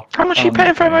 Blah blah blah. How much are you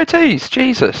paying for MOTs?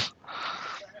 Jesus.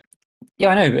 Yeah,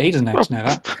 I know, but he doesn't have to know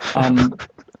that.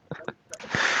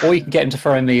 Or you can get him to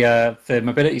throw in the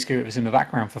mobility scooter that's in the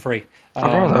background for free.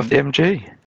 I'd rather have the MG.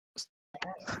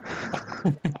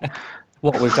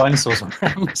 What, with dinosaurs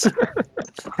around?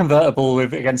 Convertible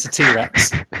against a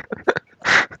T-Rex.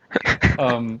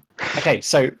 Okay,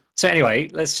 so anyway,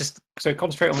 let's just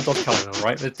concentrate on the Dodge Caliber,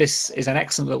 right? This is an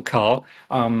excellent little car.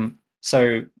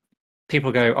 So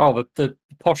people go, oh, the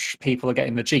posh people are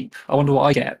getting the Jeep. I wonder what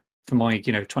I get for my,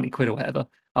 £20 or whatever.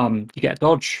 You get a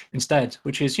Dodge instead,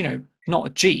 which is, not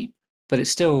a Jeep, but it's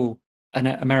still an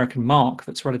American mark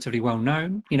that's relatively well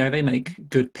known. They make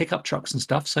good pickup trucks and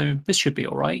stuff, so this should be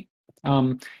all right.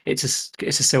 It's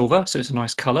a silver, so it's a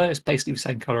nice color. It's basically the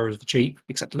same color as the Jeep,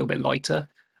 except a little bit lighter.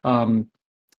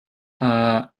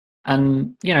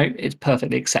 and it's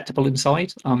perfectly acceptable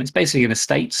inside. It's basically an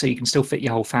estate, so you can still fit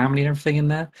your whole family and everything in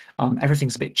there.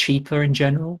 Everything's a bit cheaper in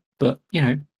general, but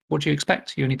what do you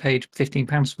expect? You only paid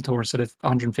 £15 for the tour instead of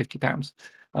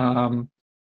 £150.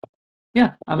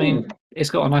 Yeah, I mean, it's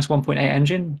got a nice 1.8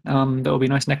 engine that will be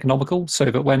nice and economical, so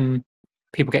that when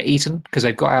people get eaten because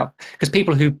they've got out, because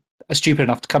people who are stupid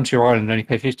enough to come to your island and only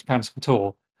pay £50 for the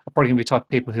tour are probably going to be the type of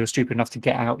people who are stupid enough to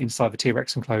get out inside the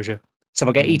T-Rex enclosure. So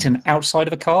they'll get eaten outside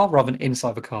of a car rather than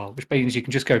inside the car, which means you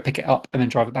can just go pick it up and then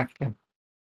drive it back again.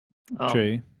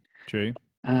 True.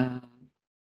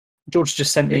 George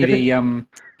just sent me the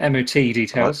MOT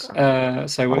details. I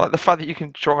like the fact that you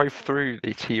can drive through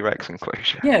the T-Rex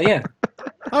enclosure. Yeah.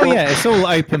 Oh yeah, it's all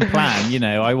open plan.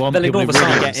 I want They'll people to ignore the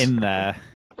really get signs. in there.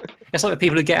 It's like the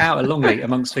people who get out at Longleat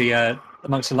amongst the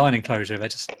line enclosure. They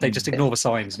just ignore the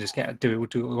signs and just do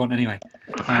what we want anyway.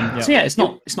 So yeah, it's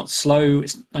not slow.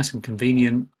 It's nice and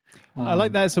convenient. I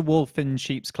like that it's a wolf in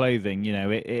sheep's clothing.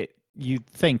 You'd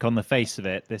think on the face of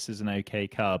it, this is an okay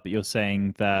car, but you're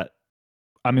saying that.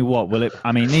 I mean, what will it?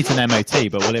 I mean, it needs an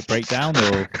MOT, but will it break down,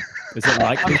 or is it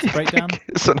likely to break down?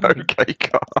 It's an okay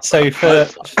car. So for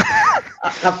I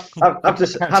have to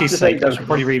say, I should Duncan,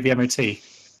 probably read the MOT.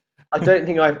 I don't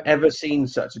think I've ever seen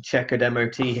such a checkered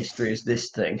MOT history as this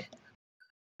thing.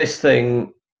 This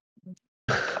thing,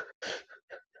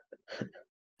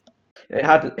 it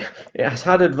has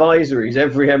had advisories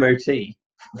every MOT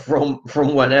from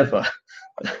whenever.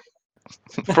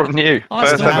 From new Oh,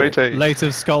 first that's MOT. Loads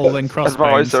of skull and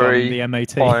crossbones on Advisory, the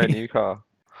MOT. buy a new car.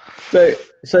 So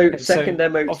So, second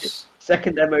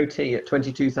MOT at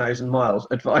 22,000 miles.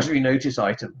 Advisory notice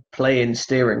item: play in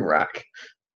steering rack.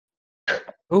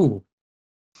 Oh,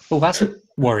 that's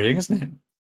worrying, isn't it?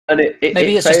 And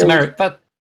Maybe it's just American. But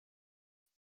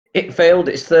it failed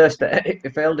its third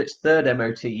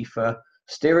MOT for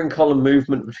steering column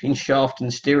movement between shaft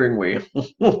and steering wheel.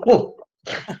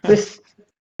 This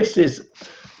is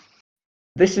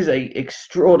a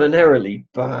extraordinarily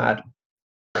bad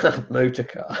motor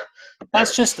car.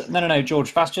 that's just no,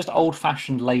 George. That's just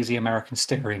old-fashioned lazy American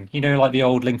steering. Like the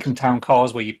old Lincoln Town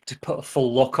cars where you put a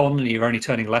full lock on and you're only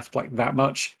turning left like that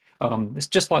much. It's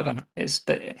just like that.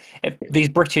 These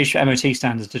British MOT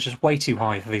standards are just way too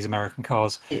high for these American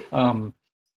cars. It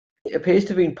appears to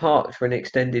have been parked for an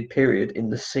extended period in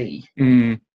the sea.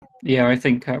 Yeah, I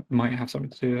think that might have something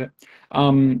to do with it.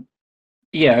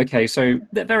 Yeah, okay, so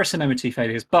there are some MOT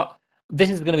failures, but this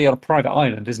is going to be on a private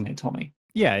island, isn't it, Tommy?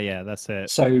 Yeah, that's it.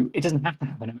 So it doesn't have to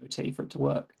have an MOT for it to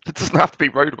work. It doesn't have to be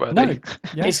roadworthy.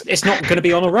 No, it's not going to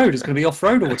be on a road. It's going to be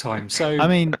off-road all the time. So I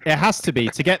mean, it has to be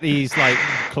to get these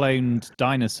cloned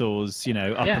dinosaurs,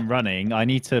 up and running. I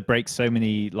need to break so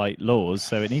many laws,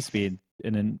 so it needs to be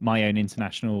in my own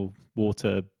international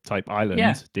water type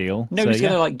island deal. Nobody's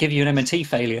going to give you an MOT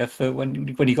failure for when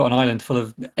you got an island full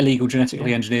of illegal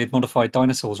genetically engineered modified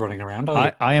dinosaurs running around.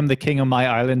 I am the king on my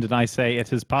island, and I say it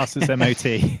has passed its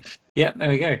MOT. Yeah, there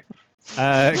we go.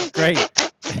 Great.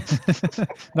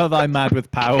 Not that I'm mad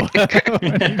with power. Not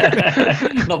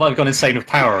that I've gone insane with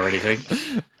power or anything.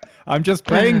 I'm just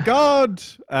playing God.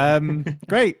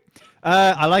 Great.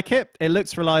 I like it. It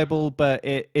looks reliable, but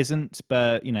it isn't.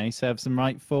 But serves them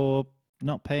right for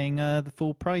not paying the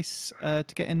full price to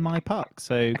get in my park.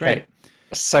 So great. Okay.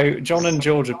 So John and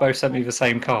George have both sent me the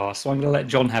same car, so I'm going to let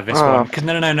John have this one. Because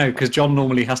no, because John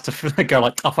normally has to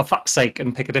go oh, for fuck's sake,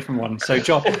 and pick a different one. So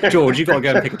George, you've got to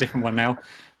go and pick a different one now.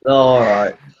 All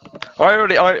right.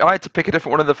 I had to pick a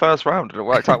different one in the first round, and it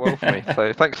worked out well for me.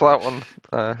 So thanks for that one,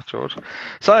 George.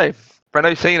 So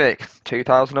Renault Scenic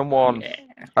 2001,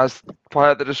 as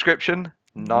per the description,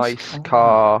 nice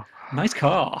car. Nice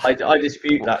car. I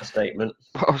dispute that statement.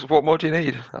 What more do you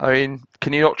need? I mean,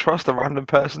 can you not trust a random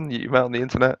person you met on the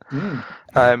internet?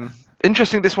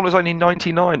 Interesting, this one was only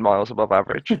 99 miles above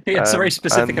average. Yeah, it's a very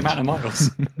specific amount of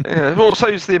miles. Yeah, well,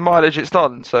 so's the mileage it's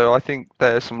done. So I think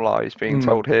there's some lies being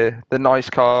told here. The nice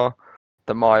car,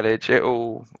 the mileage, it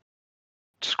all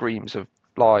screams of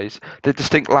lies. The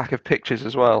distinct lack of pictures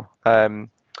as well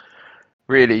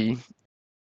really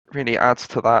adds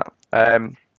to that.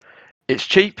 It's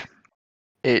cheap.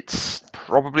 It's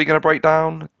probably going to break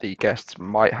down. The guests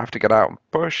might have to get out and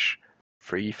push.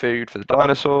 Free food for the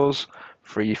dinosaurs.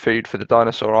 Free food for the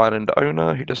dinosaur island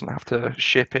owner who doesn't have to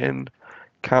ship in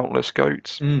countless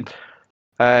goats.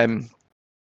 5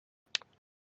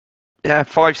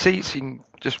 seats. You can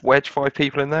just wedge 5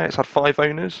 people in there. It's had 5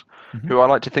 owners who I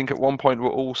like to think at one point were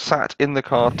all sat in the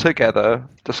car together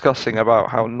discussing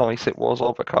about how nice it was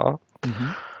of a car.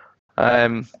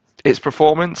 Its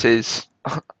performance is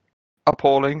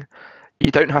appalling. You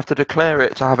don't have to declare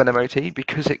it to have an MOT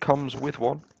because it comes with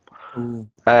one.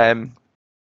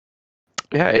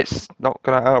 yeah, it's not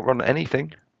going to outrun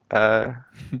anything,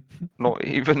 not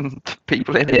even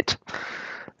people in it.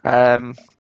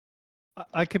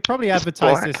 I could probably It's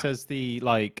advertise black. this as the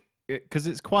like because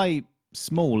it's quite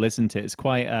small, isn't it? It's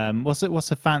quite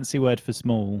what's a fancy word for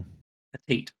small?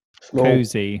 Petite. Small.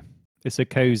 Cozy. It's a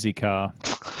cozy car.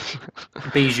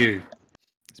 Bijou.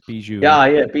 It's bijou.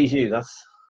 Yeah, Bijou. That's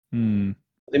Hmm.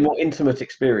 the more intimate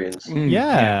experience.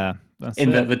 Yeah, that's In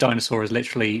it. that the dinosaur is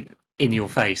literally in your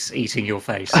face, eating your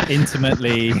face.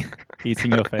 Intimately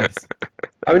eating your face.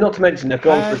 I mean, not to mention they've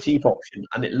gone for a cheap option,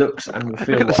 and it looks and will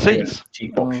feel Look at the like a seats.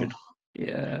 cheap option.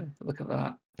 Yeah, look at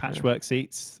that. Patchwork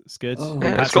seats. It's good. Oh. Yeah,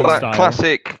 it's Patchwork got that style.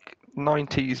 classic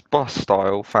 90s bus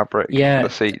style fabric Yeah. for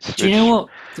the seats, Do you know which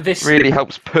what? This really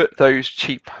helps put those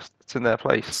cheap in their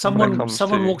place. when it someone comes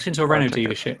someone to walked into a buying Renault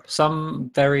tickets. dealership. Some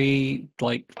very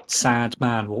sad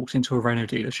man walked into a Renault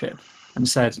dealership and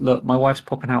said, "Look, my wife's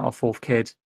popping out our fourth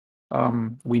kid.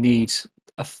 We need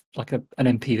an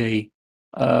MPV.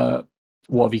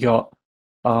 What have you got?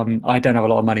 I don't have a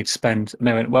lot of money to spend." And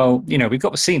they went, "Well, we've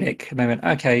got the Scenic." And they went,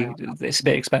 "Okay, it's a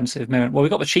bit expensive." And they went, "Well, we've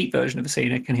got the cheap version of the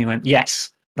Scenic." And he went,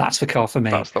 "Yes, that's the car for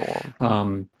me." That's the one.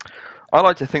 Um, I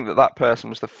like to think that person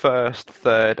was the first,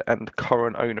 third, and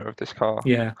current owner of this car.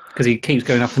 Yeah, because he keeps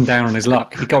going up and down on his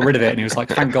luck. He got rid of it and he was like,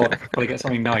 "Thank God, I've got to get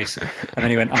something nice." And then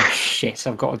he went, "Oh shit,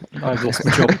 I've lost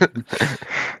the job."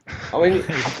 I mean,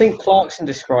 I think Clarkson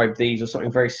described these as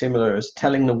something very similar as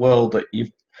telling the world that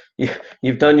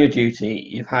you've done your duty,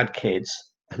 you've had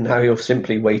kids, and now you're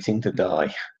simply waiting to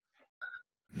die.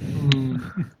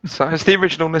 So it's the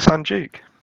original Nissan Duke.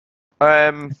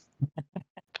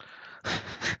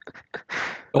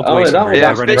 God, Oh, waiting that for was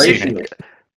a Renault aspirational. Scenic.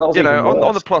 That was you even know, on the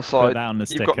worse. plus Put side, that on the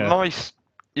you've got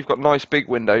sticker. nice big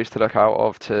windows to look out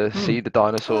of to see the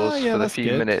dinosaurs Oh, yeah, for the that's few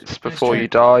good. minutes That's before true. you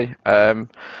die.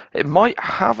 It might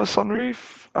have a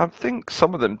sunroof. I think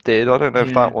some of them did. I don't know if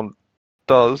Yeah. that one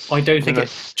does. I don't think it.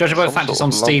 there's Judging by the some fact it's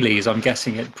sort on of lump. Steelies, I'm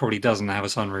guessing it probably doesn't have a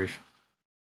sunroof.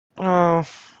 Oh,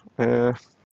 yeah.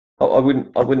 I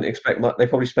wouldn't expect much. They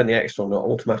probably spent the extra on an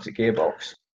automatic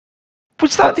gearbox.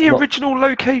 Was that That's the not- original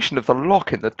location of the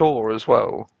lock in the door as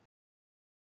well?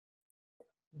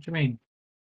 What do you mean?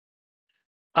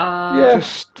 Yeah.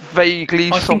 Just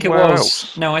vaguely I think it somewhere was.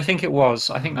 else. No, I think it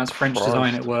was. I think that's French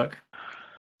design at Christ. work.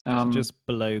 Just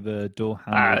below the door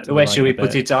handle. to the Where right should we a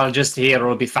put bit. it? I'll just here.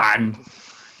 It'll be fine.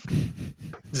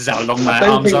 This is how long I my don't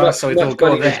arms think are, so it'll much go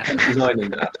money was there. spent designing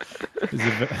that. It's a,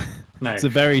 ve- No, it's a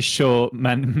very short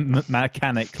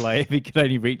mechanic. Like if he could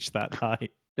only reach that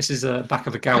height. this is a back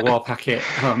of a Galois packet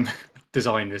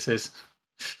design. This is.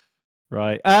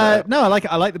 Right. No, I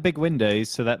like the big windows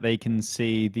so that they can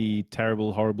see the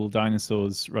terrible, horrible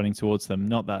dinosaurs running towards them.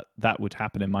 Not that that would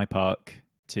happen in my park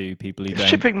to people who It's don't.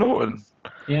 Chipping Norton.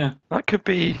 Yeah, That could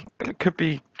be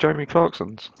Jeremy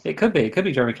Clarkson's. it could be. It could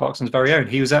be Jeremy Clarkson's very own.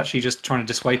 He was actually just trying to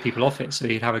dissuade people off it, so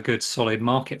he'd have a good, solid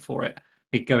market for it.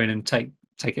 He'd go in and take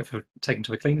it to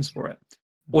the cleaners for it.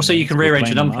 Also, you It's can called rearrange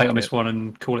a playing the number plate on this market. one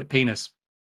and call it penis.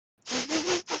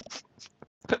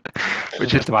 Which We'll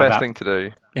is the talk about best that. thing to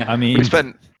do. Yeah. I mean, We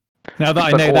spent now that I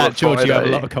spent know all that, of George, you have a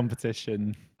lot Friday- of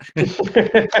competition.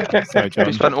 I Sorry, John.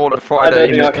 we spent all of I Friday don't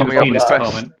think just I can coming up with penis the best.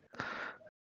 department.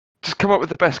 Just come up with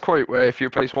the best quote where if you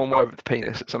replace one word with the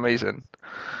penis, it's amazing.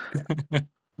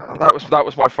 That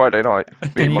was my Friday night. Me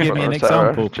Can and you my give me an brother Sarah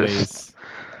example, just- please?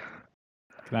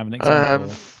 Can I have an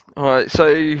example? Alright,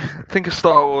 so think of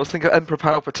Star Wars, think of Emperor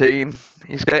Palpatine.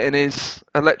 He's getting his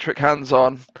electric hands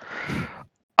on.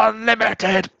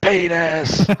 Unlimited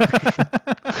penis!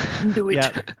 Do it.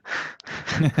 Yeah.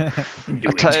 Do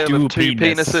A it. tale Do of two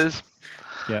penis. penises.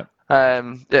 Yep.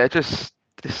 Yeah, just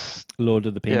this. Lord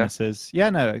of the Yeah. Penises. Yeah,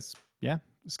 no, it's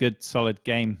good, solid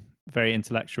game, very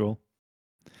intellectual.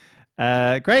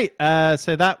 Great.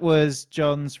 So that was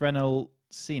John's Renault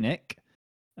Scenic.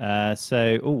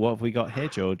 What have we got here,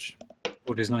 George?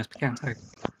 What is nice Picanto?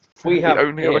 We The have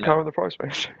only here other now. car in the price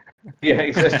range. Yeah,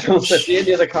 he says John says the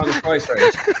only other car in the price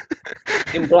range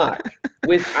in black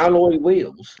with alloy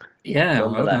wheels. Yeah, well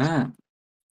Nonetheless. done.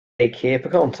 A Kia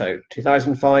Picanto,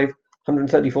 2005,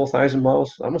 134,000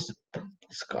 miles. I must have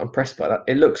got impressed by that.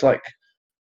 It looks like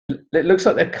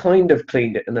they've kind of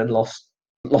cleaned it and then lost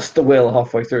the wheel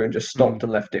halfway through and just stopped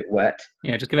and left it wet.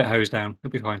 Yeah, just give it a hose down.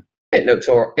 It'll be fine. It looks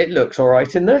all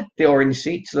right in there. The orange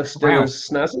seats are still Wow. as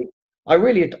snazzy.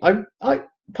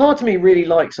 Part of me really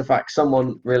likes the fact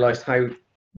someone realised how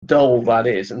dull that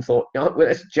is and thought, well,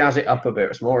 let's jazz it up a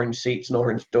bit. Some orange seats and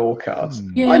orange door cards.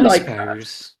 Hmm. Yeah, I I like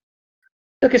suppose.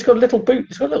 Look, it's got a little boot.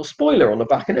 It's got a little spoiler on the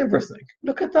back and everything.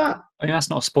 Look at that. I mean, that's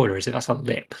not a spoiler, is it? That's a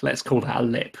lip. Let's call that a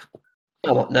lip.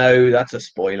 Oh no, that's a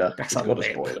spoiler. That's It's a got a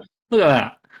lip. spoiler. Look at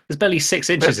that. There's barely 6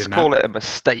 inches Let's in call that. it a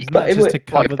mistake. Isn't that if just we- to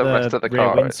cover the rest of the rear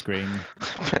car is. windscreen?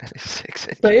 6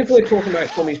 inches. So if we're talking about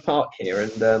Tommy's Park here,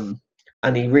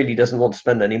 and he really doesn't want to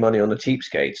spend any money on the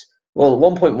cheapskates, well,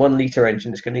 1.1 litre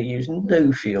engine is going to use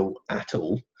no fuel at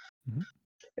all. Mhm.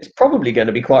 It's probably going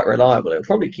to be quite reliable. It'll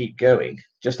probably keep going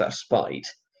just out of spite.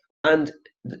 And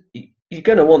you're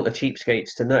going to want the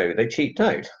cheapskates to know they cheaped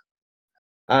out.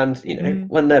 And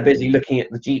when they're busy looking at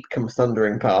the Jeep come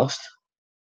thundering past,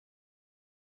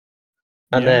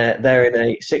 and Yeah. they're in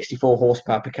a 64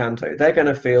 horsepower Picanto, they're going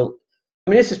to feel. I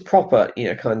mean, this is proper,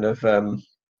 kind of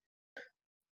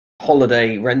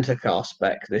holiday renter car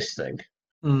spec. This thing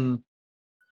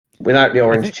without the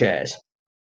orange think- chairs.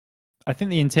 I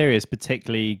think the interior is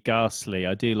particularly ghastly.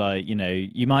 I do like,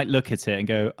 you might look at it and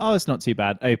go, oh, it's not too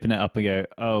bad. Open it up and go,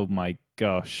 oh my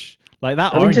gosh. Like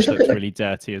that I mean, orange just look looks at the- really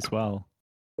dirty as well.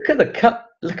 Look at the cut.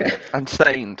 Look at. And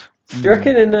stained. Do you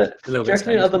reckon A little bit in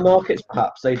stained. other markets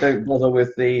perhaps they don't bother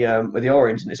with the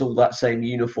orange and it's all that same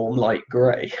uniform light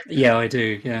grey? Yeah, I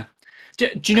do. Yeah. Do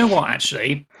you know what?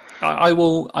 Actually, I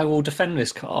will defend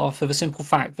this car for the simple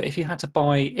fact that if you had to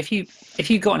buy, if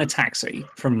you got in a taxi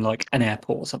from like an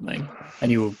airport or something,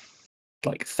 and you were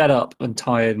like fed up and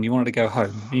tired, and you wanted to go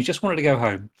home, and you just wanted to go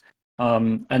home,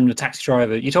 and the taxi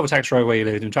driver, you told the taxi driver where you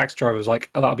lived, and the taxi driver was like,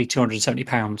 "Oh, that'll be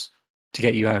 £270 to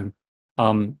get you home."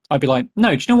 I'd be like,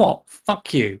 "No, do you know what?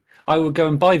 Fuck you. I would go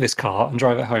and buy this car and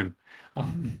drive it home."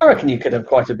 I reckon you could have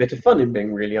quite a bit of fun in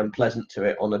being really unpleasant to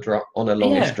it on a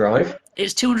longish Yeah. drive.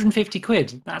 It's 250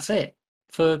 quid. That's it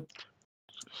for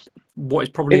what is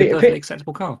probably It a perfectly appear-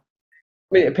 acceptable car.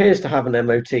 I mean, it appears to have an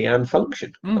MOT and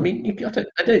function. I Mm. mean, I don't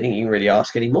think you can really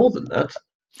ask any more than that,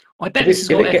 I bet If this it- has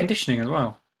if got it air get- conditioning as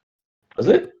well. does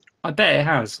it? I bet it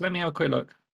has. Let me have a quick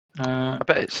look. I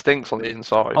bet it stinks on the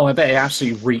inside. Oh, I bet it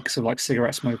absolutely reeks of like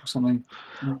cigarette smoke or something.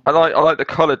 I like the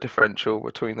colour differential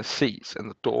between the seats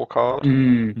and the door card.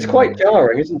 It's quite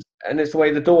jarring, isn't it? And it's the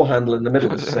way the door handle in the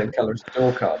middle is the same colour as the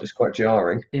door card. It's quite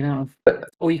jarring. The amount of, But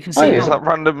or you can I see think It's how that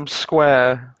random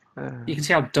square. you can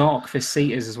see how dark this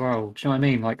seat is as well. Do you know what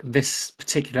I mean? Like this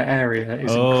particular area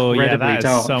is Oh yeah, incredibly that is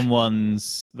dark.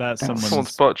 someone's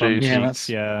Someone's butt bum juice. Yeah, cheeks,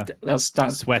 yeah. That's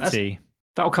Sweaty.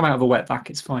 that'll come out of a wet vac.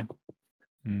 It's fine.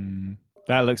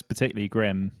 That looks particularly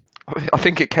grim. I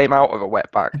think it came out of a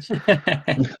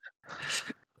wetback.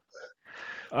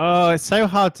 Oh, it's so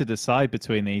hard to decide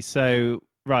between these. So,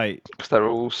 right, Because they're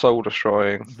all soul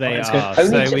destroying. they Let's are. go.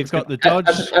 Only So two- we've got the Dodge.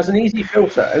 As an easy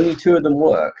filter, only 2 of them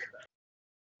work.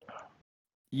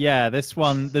 Yeah, this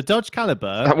one, the Dodge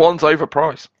Caliber. That one's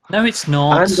overpriced. No, it's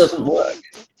not. And doesn't work.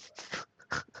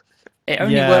 It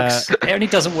only Yeah. works. It only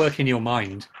doesn't work in your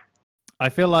mind. I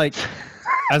feel like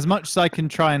as much as I can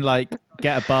try and like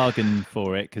get a bargain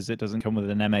for it because it doesn't come with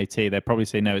an MOT, they probably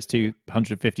say no, it's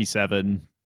 257.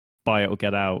 Buy it or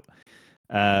get out.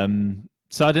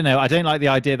 So I don't know. I don't like the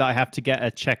idea that I have to get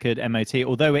a checkered MOT,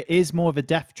 although it is more of a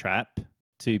death trap,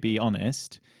 to be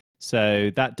honest.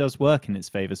 So that does work in its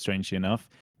favour, strangely enough.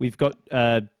 We've got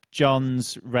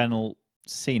John's Renault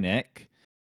Scenic,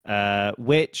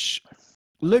 which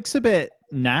looks a bit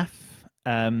naff,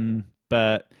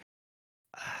 but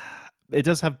it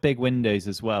does have big windows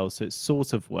as well, so it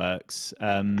sort of works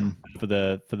for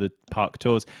the park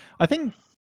tours. I think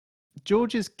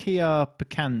George's Kia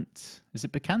Picanto, is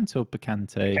it Picanto or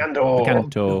Picante?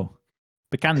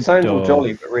 Picanto. Sounds all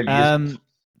jolly, but really isn't.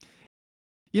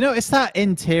 It's that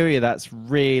interior that's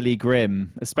really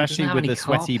grim, especially have with any the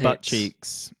sweaty butt carpets.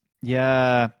 cheeks.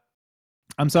 Yeah.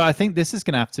 So I think this is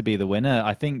going to have to be the winner.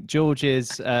 I think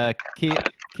George's Kia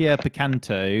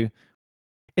Picanto.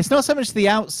 It's not so much the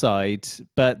outside,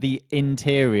 but the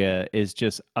interior is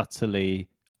just utterly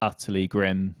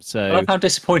grim. I So love how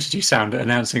disappointed you sound at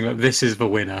announcing that this is the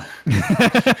winner.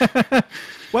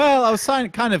 well, I was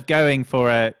kind of going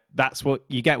for it. That's what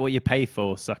you get, what you pay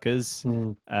for, suckers.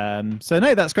 So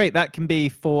no, that's great. That can be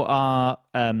for our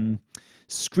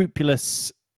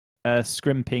scrupulous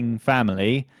scrimping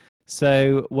family.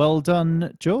 So well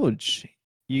done, George.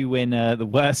 You win the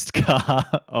worst car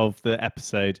of the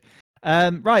episode.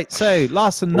 Right, so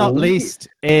last and not least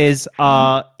is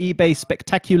our eBay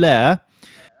Spectaculaire.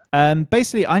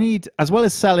 Basically, I need, as well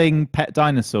as selling pet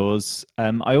dinosaurs,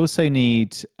 I also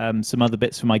need some other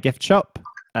bits for my gift shop.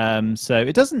 So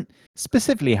it doesn't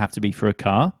specifically have to be for a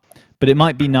car, but it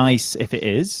might be nice if it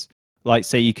is. Like,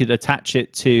 say you could attach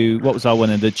it to, what was our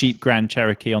one of the Jeep Grand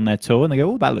Cherokee on their tour, and they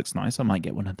go, oh, that looks nice. I might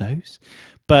get one of those.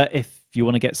 But if you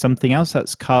want to get something else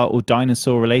that's car or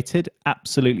dinosaur related,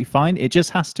 absolutely fine. It just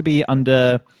has to be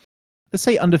under, let's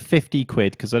say under 50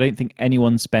 quid, because I don't think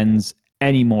anyone spends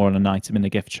any more on an item in a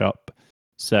gift shop.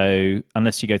 So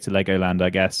unless you go to Legoland,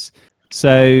 I guess.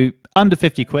 So under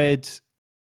 50 quid,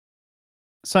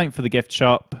 something for the gift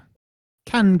shop.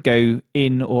 Can go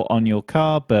in or on your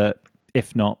car, but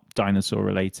if not, dinosaur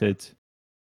related.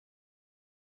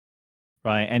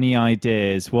 Right. Any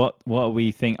ideas? What are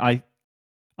we think? I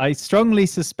strongly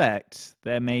suspect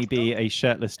there may be a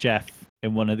shirtless Jeff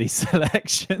in one of these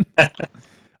selections.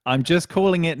 I'm just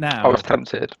calling it I now. was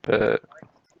tempted, but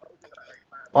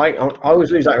I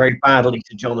always lose that very badly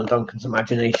to John and Duncan's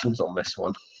imaginations on this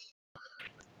one.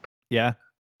 Yeah.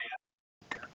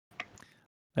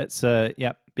 Let's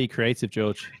be creative,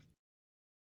 George.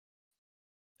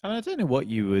 I don't know what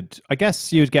you would. I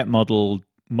guess you'd get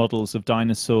models of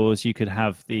dinosaurs. You could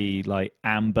have the like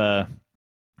amber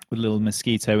with a little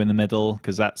mosquito in the middle,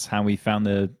 because that's how we found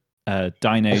the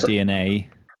dino DNA.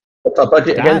 What's our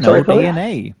budget again? Dino Sorry, Chloe?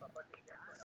 DNA.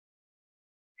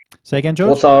 Say again,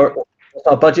 George. What's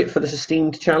our budget for this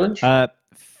esteemed challenge?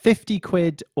 50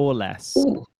 quid or less.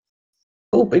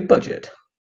 Oh, big budget.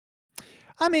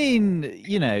 I mean,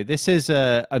 this is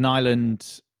an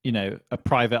island, a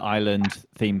private island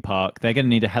theme park. They're going to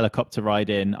need a helicopter ride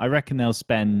in. I reckon they'll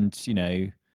spend,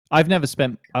 I've never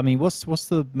spent. I mean, what's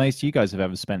the most you guys have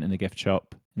ever spent in a gift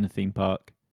shop in a theme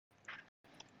park?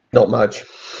 Not much.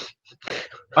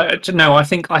 No, I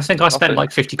think I spent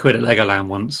like 50 quid at Legoland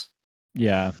once.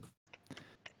 Yeah.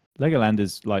 Legoland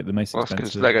is like the most well, that's because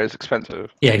expensive. Lego is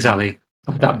expensive. Yeah, exactly.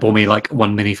 That bought me like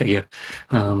one minifigure.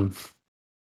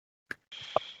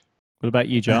 What about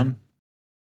you, John?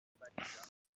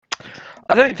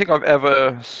 I don't think I've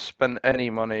ever spent any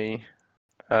money.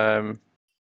 I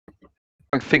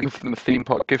think from the theme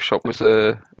park gift shop was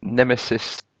a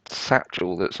Nemesis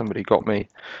satchel that somebody got me,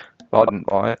 but I didn't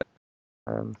buy it.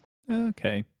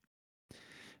 Okay.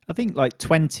 I think like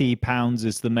 £20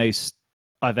 is the most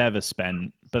I've ever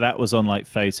spent, but that was on like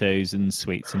photos and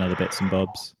sweets and other bits and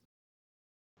bobs.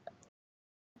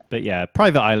 But yeah,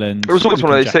 private island. It was always we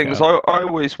one of can those jack things. up. I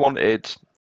always wanted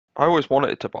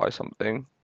to buy something,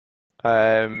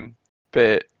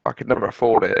 but I could never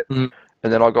afford it. Mm.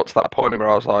 And then I got to that point where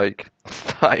I was like,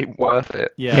 that ain't worth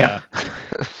it. Yeah.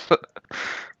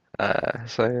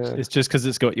 So yeah. It's just because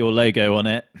it's got your logo on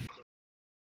it.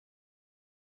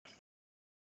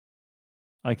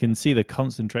 I can see the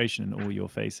concentration in all your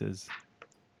faces.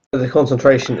 The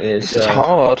concentration is. It's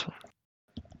hard.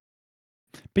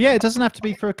 But yeah, it doesn't have to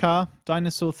be for a car.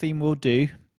 Dinosaur theme will do.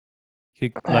 You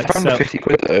could, I like, found the sell... 50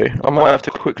 quid though. I might have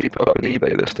to quickly put up an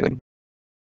eBay listing.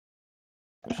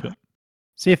 Sure.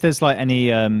 See if there's like any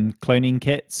cloning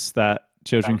kits that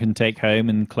children can take home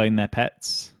and clone their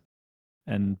pets,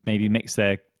 and maybe mix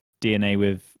their DNA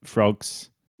with frogs.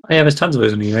 Yeah, there's tons of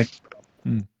those on eBay.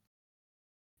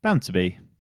 Bound to be.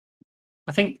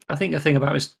 I think the thing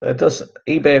about it is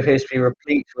eBay appears to be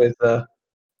replete with.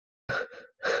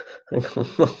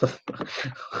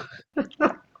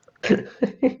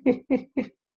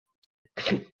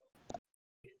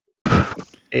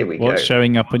 Here we go. What's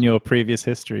showing up on your previous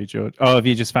history, George? Oh, have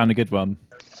you just found a good one?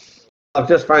 I've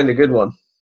just found a good one.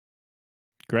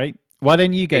 Great. Why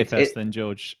don't you go It- first it- then,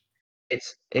 George?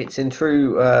 It's in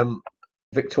true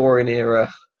Victorian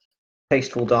era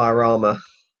tasteful diorama.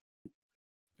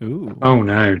 Ooh. oh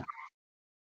no.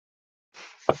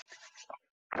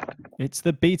 It's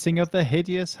the beating of the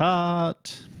hideous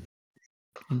heart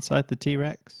inside the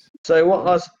T-Rex. So what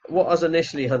I was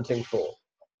initially hunting for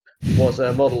was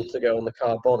a model to go on the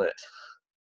car bonnet.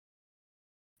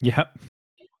 Yep.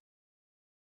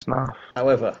 No.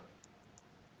 However,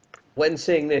 when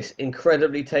seeing this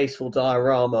incredibly tasteful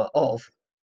diorama of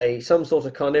some sort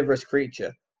of carnivorous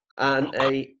creature and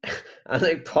a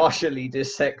partially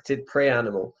dissected prey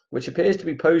animal, which appears to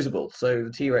be posable, so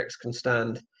the T-Rex can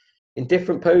stand in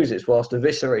different poses whilst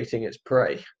eviscerating its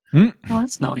prey. Oh,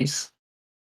 that's nice.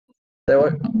 So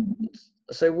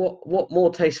what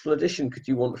more tasteful addition could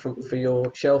you want for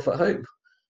your shelf at home?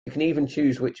 You can even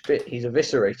choose which bit he's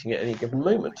eviscerating at any given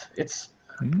moment. It's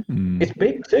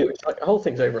big too. It's like the whole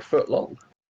thing's over a foot long.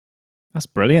 That's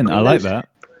brilliant. I mean, I like those- that.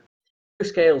 No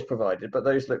scales provided, but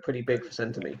those look pretty big for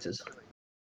centimeters.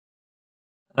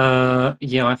 Yeah,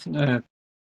 I think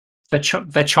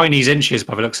they're Chinese inches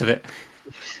by the looks of it.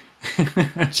 I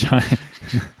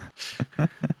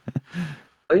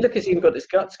mean, look, it's even got its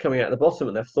guts coming out the bottom,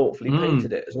 and they've thoughtfully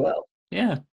painted it as well.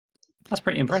 Yeah, that's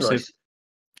pretty It's impressive. nice.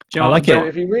 Do you I know like what- So it.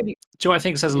 if you really, Do you know what I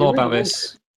think says a You lot really about want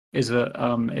this? Is that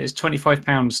it's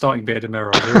 £25 starting bid and there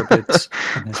are 0 bids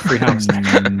and there's 3 hands.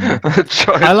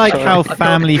 I like how can't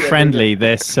family see that friendly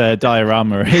this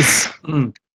diorama is.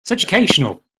 It's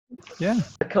educational. Yeah.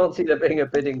 I can't see there being a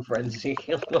bidding frenzy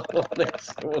on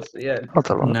this towards the end. I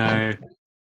don't know.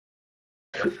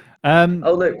 No.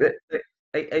 Oh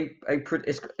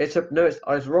no,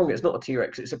 I was wrong. It's not a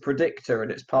T-Rex. It's a predictor,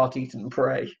 and it's part eaten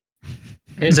prey.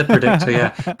 It is a predictor,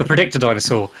 yeah, a predictor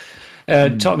dinosaur.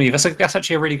 Tommy, that's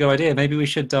actually a really good idea. Maybe we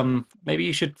should maybe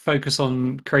you should focus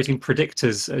on creating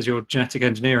predictors as your genetic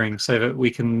engineering, so that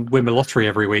we can win the lottery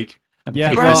every week and Yeah,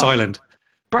 pay for well- this island.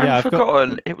 Bran Yeah, I've got-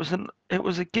 forgotten it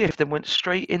was a gift and went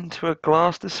straight into a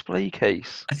glass display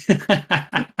case.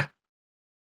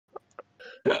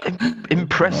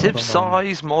 Impressive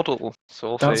size model.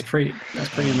 Saucy. That's pretty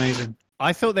amazing.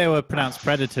 I thought they were pronounced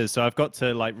predators, so I've got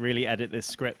to like really edit this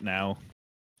script now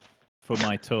for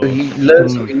my tour. So you learn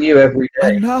something new every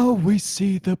day. And now we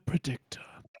see the predictor.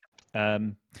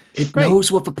 It Great.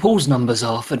 knows what the pause numbers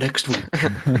are for next week.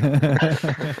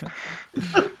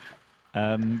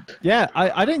 Yeah,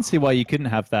 I don't see why you couldn't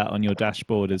have that on your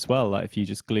dashboard as well. Like if you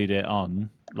just glued it on,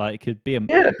 like it could be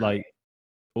like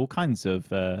all kinds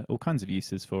of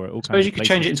uses for it. I suppose you could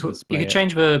change it into you could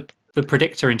change the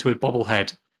predictor into a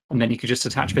bobblehead, and then you could just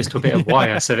attach this to a bit of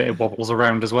wire so that it wobbles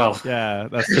around as well. Yeah,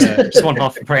 that's Just one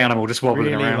half the prey animal just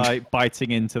wobbling really around. like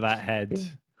biting into that head.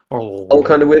 All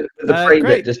kind of with the frame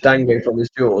great. bit just dangling from his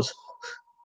jaws.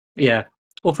 Yeah,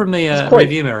 or from the It's quite-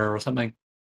 review mirror or something.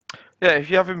 Yeah, if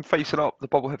you have him facing up, the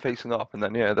bobblehead facing up, and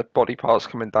then the body parts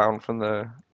coming down from the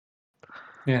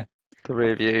rear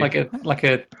view. Like a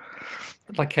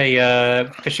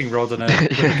fishing rod and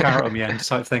with a carrot on the end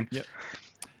type thing. Yep.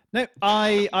 No,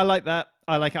 I like that.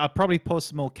 I like it. I'll probably pour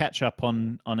some more ketchup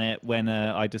on it when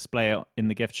I display it in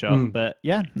the gift shop. But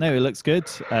yeah, no, it looks good.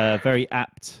 Very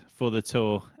apt for the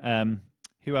tour.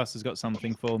 Who else has got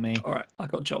something for me? All right, I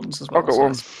got John's as well. I've got so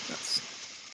one. that's-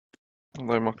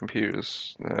 Although my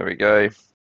computer's there we go.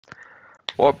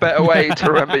 What better way to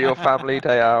remember your family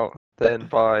day out than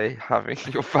by having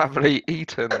your family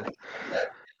eaten?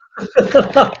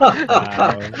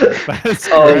 Wow, that's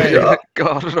Oh, great. God.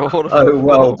 Garden order. Oh,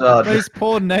 well done. Those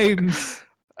poor gnomes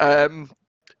being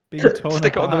torn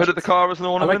Stick it on the hood of the apart. car as an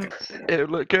like ornament. It'll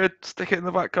look good. Stick it in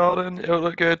the back garden. It'll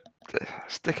look good.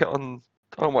 Stick it on.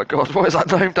 Oh my God! What is that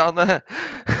gnome down there?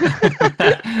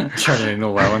 Trying to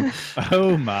ignore that one.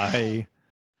 Oh my.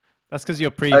 That's because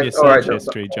your previous all right, search John,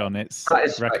 history, John. It's That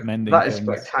is recommending that is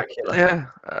things. spectacular. Yeah.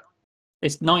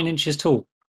 It's 9 inches tall.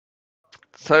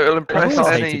 So it'll impress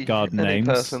always hated any garden names.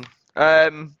 person. Look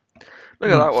at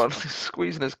that one. He's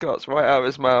squeezing his guts right out of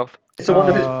his mouth. It's one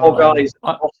of his poor guys.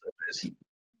 I-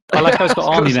 I like how it's got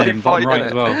It's army got men the in same bottom fight, right innit?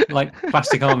 as well, like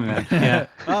plastic army men. Yeah.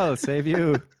 I'll save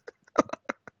you.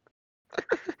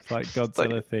 It's like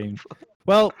Godzilla theme.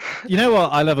 Well, you know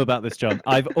what I love about this, John?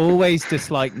 I've always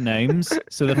disliked gnomes,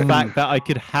 so the fact that I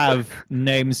could have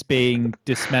gnomes being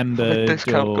dismembered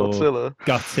Discount or Godzilla.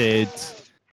 gutted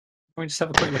Can we just have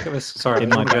a quick look at this? Sorry,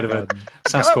 in I'm my going to go to garden. the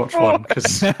Sasquatch one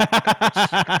because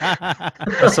That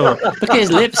look at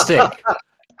his lipstick.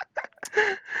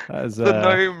 is, The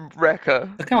gnome wrecker.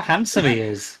 Look how handsome he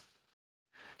is.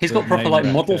 He's The got proper gnome like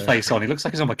model wrecker. face on. He looks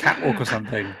like he's on a catwalk or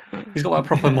something. He's got like a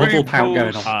proper model pout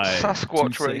going on. I'm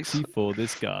Sasquatch too race. sexy for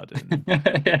this garden.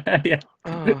 Yeah.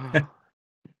 Oh.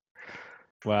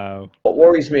 Wow. What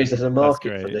worries me is there's a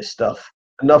market for great. this stuff.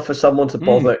 Enough for someone to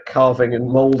bother carving and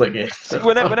moulding it. See,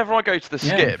 whenever I go to the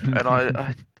Yeah. skip and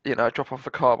I drop off the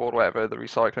cardboard or whatever, the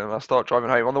recycling, and I start driving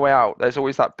home, on the way out, there's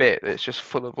always that bit that's just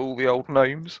full of all the old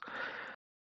gnomes.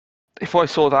 If I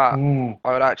saw that, Ooh,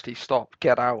 I would actually stop,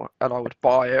 get out, and I would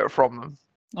buy it from them.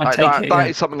 I'd take That it. that Yeah.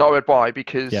 is something I would buy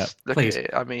because Yeah, look please. at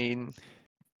it. I mean,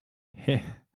 Here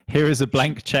is a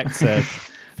blank check, sir.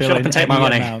 Fill Shut up in and take my any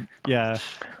money. amount. Yeah.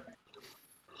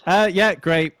 Yeah,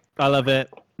 great. I love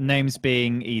it. Names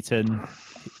being eaten.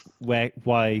 Why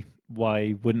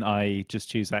wouldn't I just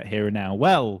choose that here and now?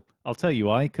 Well, I'll tell you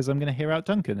why, because I'm going to hear out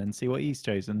Duncan and see what he's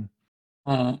chosen.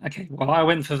 Okay, well, I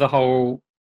went for the whole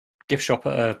gift shop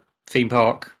at a theme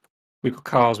park. We've got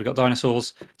cars, we've got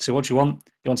dinosaurs. So what do you want?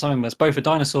 You want something that's both a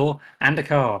dinosaur and a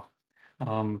car.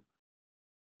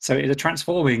 So it's a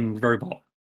transforming robot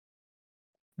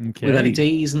Okay. with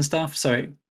LEDs and stuff. So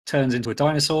it turns into a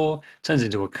dinosaur, turns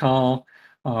into a car.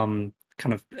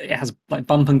 It has like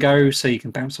bump and go, so you can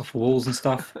bounce off walls and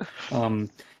stuff. And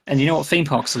you know what theme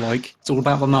parks are like? It's all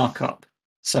about the markup.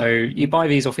 So you buy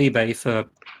these off eBay for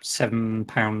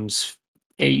 £7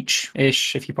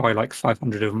 each-ish. If you buy like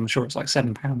 500 of them, I'm sure it's like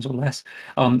 £7 or less.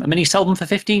 And then you sell them for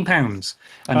 £15,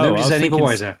 and Oh, I nobody's was any the thinking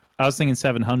wiser. I was thinking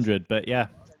 700, but yeah.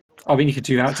 I mean, you could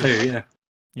do that too, yeah.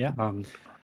 Yeah. Um,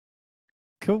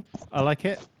 Cool. I like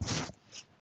it.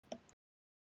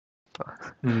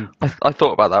 I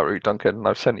thought about that route, Duncan, and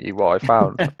I've sent you what I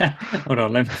found. Hold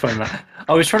on, let me find that.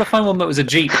 I was trying to find one that was a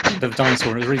Jeep, the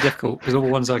dinosaur, and it was really difficult because all the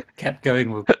ones I kept going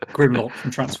were Grimlock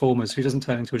from Transformers, who doesn't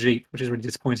turn into a Jeep, which is really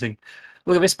disappointing.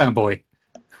 Look at this bad boy.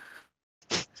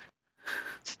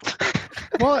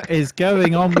 What is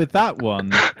going on with that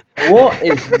one? What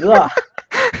is that?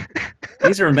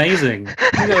 These are amazing. Look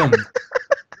at them.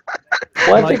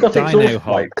 Why have they Like got dino exhaust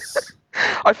pipes? hogs.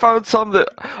 I found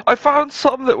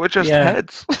some that were just Yeah.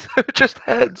 heads. They were just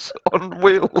heads on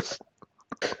wheels.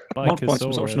 Mod points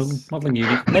from optional Bikosaurus. modelling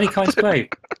unit. Many kinds play.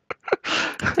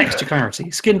 Texture clarity.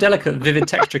 Skin delicate, vivid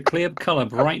texture, clear colour,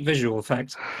 bright visual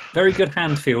effects. Very good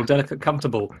hand feel, delicate,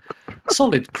 comfortable.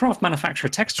 Solid, craft manufacturer,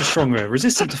 texture stronger,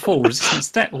 resistant to fall, resistant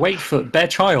step, weight foot, bare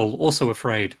child, also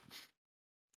afraid.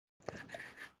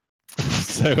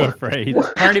 So afraid.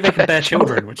 Apparently they can bear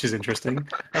children, which is interesting.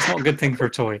 That's not a good thing for a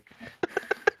toy.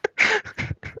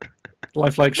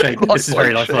 Lifelike shape. This is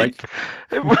very lifelike.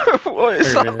 What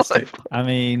is Very that? realistic. I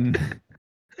mean,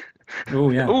 Oh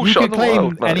yeah. All you shot could in the claim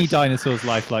wild, any nice. dinosaur's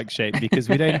lifelike shape because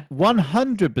we don't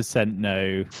 100%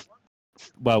 know.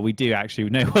 Well, we do actually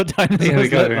know what dinosaurs Here we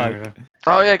go. look Here like. we go.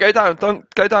 Oh yeah, go down.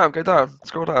 Don't go down. Go down.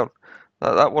 Scroll down.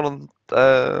 That one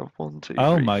on 1, 2, 3,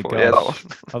 Oh my 4. Yeah, that one. gosh.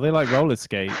 Are they like roller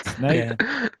skates? No, Yeah.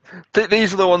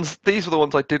 These are the ones. These are the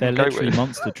ones I they're didn't go literally with.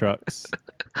 monster trucks.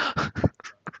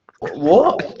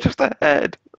 What? Just a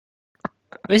head.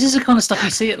 This is the kind of stuff you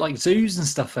see at like zoos and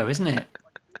stuff, though, isn't it?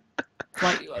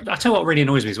 Like, I tell you what really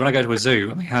annoys me is when I go to a zoo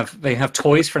and they have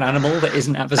toys for an animal that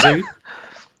isn't at the zoo.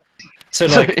 So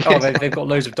like, oh, they've got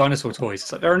loads of dinosaur toys.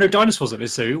 It's like, there are no dinosaurs at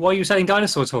this zoo. Why are you selling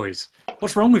dinosaur toys?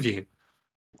 What's wrong with you?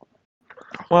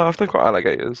 Well, I've still got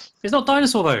alligators, It's not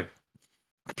dinosaur though.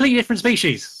 Completely different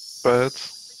species. birds,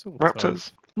 Sort of.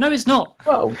 raptors. No, it's not.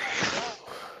 Oh,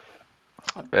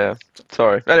 Yeah.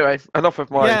 Sorry. Anyway, enough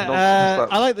of my Yeah, nonsense.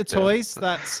 I like the yeah. toys.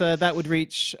 That would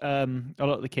reach a lot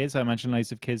of the kids. I imagine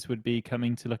loads of kids would be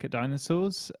coming to look at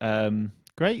dinosaurs.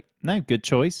 Great. No, good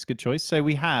choice. Good choice. So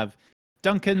we have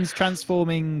Duncan's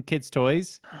transforming kids'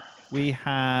 toys. We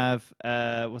have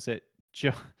what's it?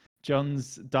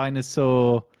 John's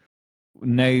dinosaur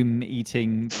gnome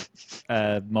eating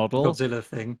model Godzilla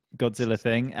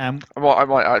thing. I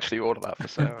might actually order that for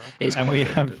Sarah. It's And quite we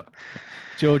good. have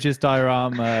George's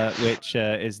diorama, which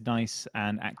is nice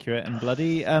and accurate and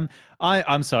bloody.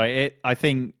 I'm sorry. I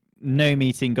think gnome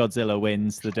eating Godzilla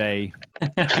wins the day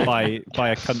by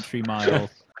a country mile.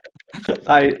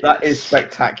 that is Oh,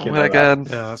 spectacular. that. again.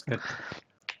 Yeah, that's good.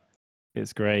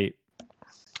 It's great.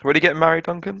 When are you getting married,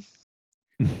 Duncan?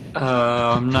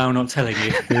 No, not telling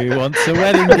you. Who wants a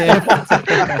wedding gift?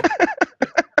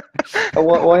 Oh,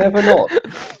 why ever not?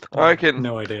 I reckon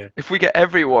No idea. if we get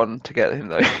everyone to get him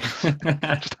though,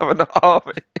 just have an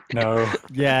army. No.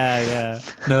 Yeah,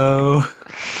 No.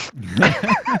 yeah.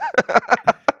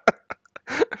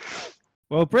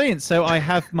 Well, brilliant. So I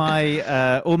have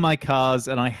my all my cars,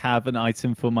 and I have an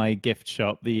item for my gift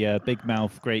shop: the Big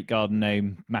Mouth Great Garden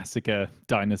Gnome Massacre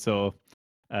Dinosaur.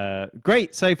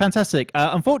 Great. So fantastic.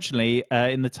 Unfortunately,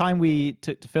 in the time we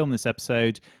took to film this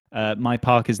episode, my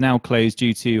park is now closed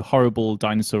due to horrible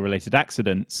dinosaur-related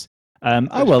accidents.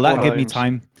 Oh well, that gave me names.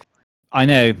 time. I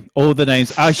know all the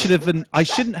names. I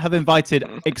shouldn't have invited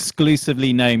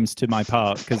exclusively gnomes to my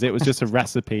park because it was just a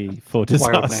recipe for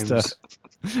Wild disaster. names.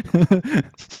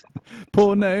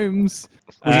 Poor gnomes.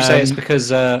 Would you say it's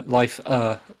because life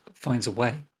finds a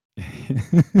way?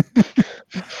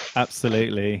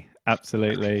 Absolutely.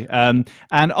 And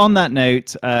on that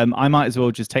note, I might as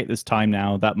well just take this time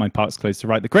now that my park's closed to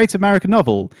write the Great American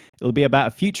Novel. It'll be about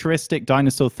a futuristic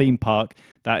dinosaur theme park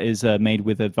that is made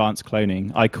with advanced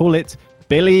cloning. I call it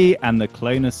Billy and the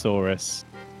Clonosaurus.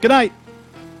 Good night.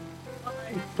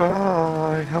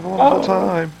 Bye. Have a wonderful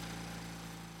time.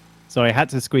 Sorry, I had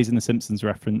to squeeze in the Simpsons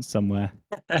reference somewhere.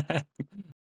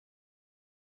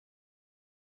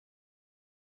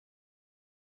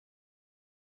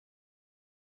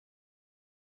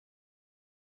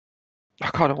 I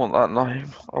kind of want that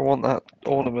name. I want that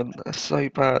ornament. That's so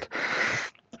bad.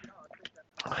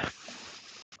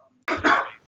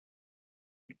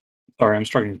 Sorry, I'm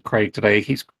struggling with Craig today. He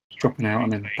keeps dropping out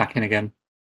and then back in again.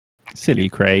 Silly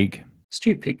Craig.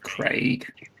 Stupid Craig.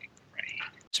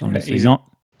 Sorry, Honestly, he's not.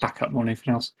 back up more than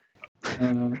anything else.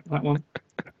 That one.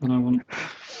 And I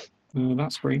want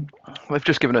that screen. They've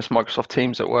just given us Microsoft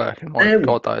Teams at work, and my There we-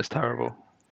 God, that is terrible.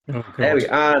 Oh, There we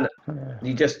God. go. And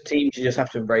you just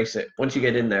have to embrace it. Once you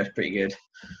get in there, it's pretty good.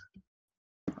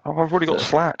 Oh, I've already got So-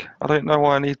 Slack. I don't know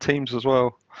why I need Teams as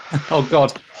well. Oh,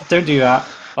 God. Don't do that.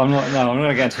 I'm not going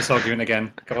to get into this argument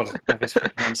again. God, I've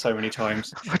been so many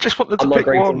times. I just wanted to I'm pick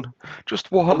migrating. one. Just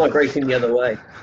one. I'm migrating the other way.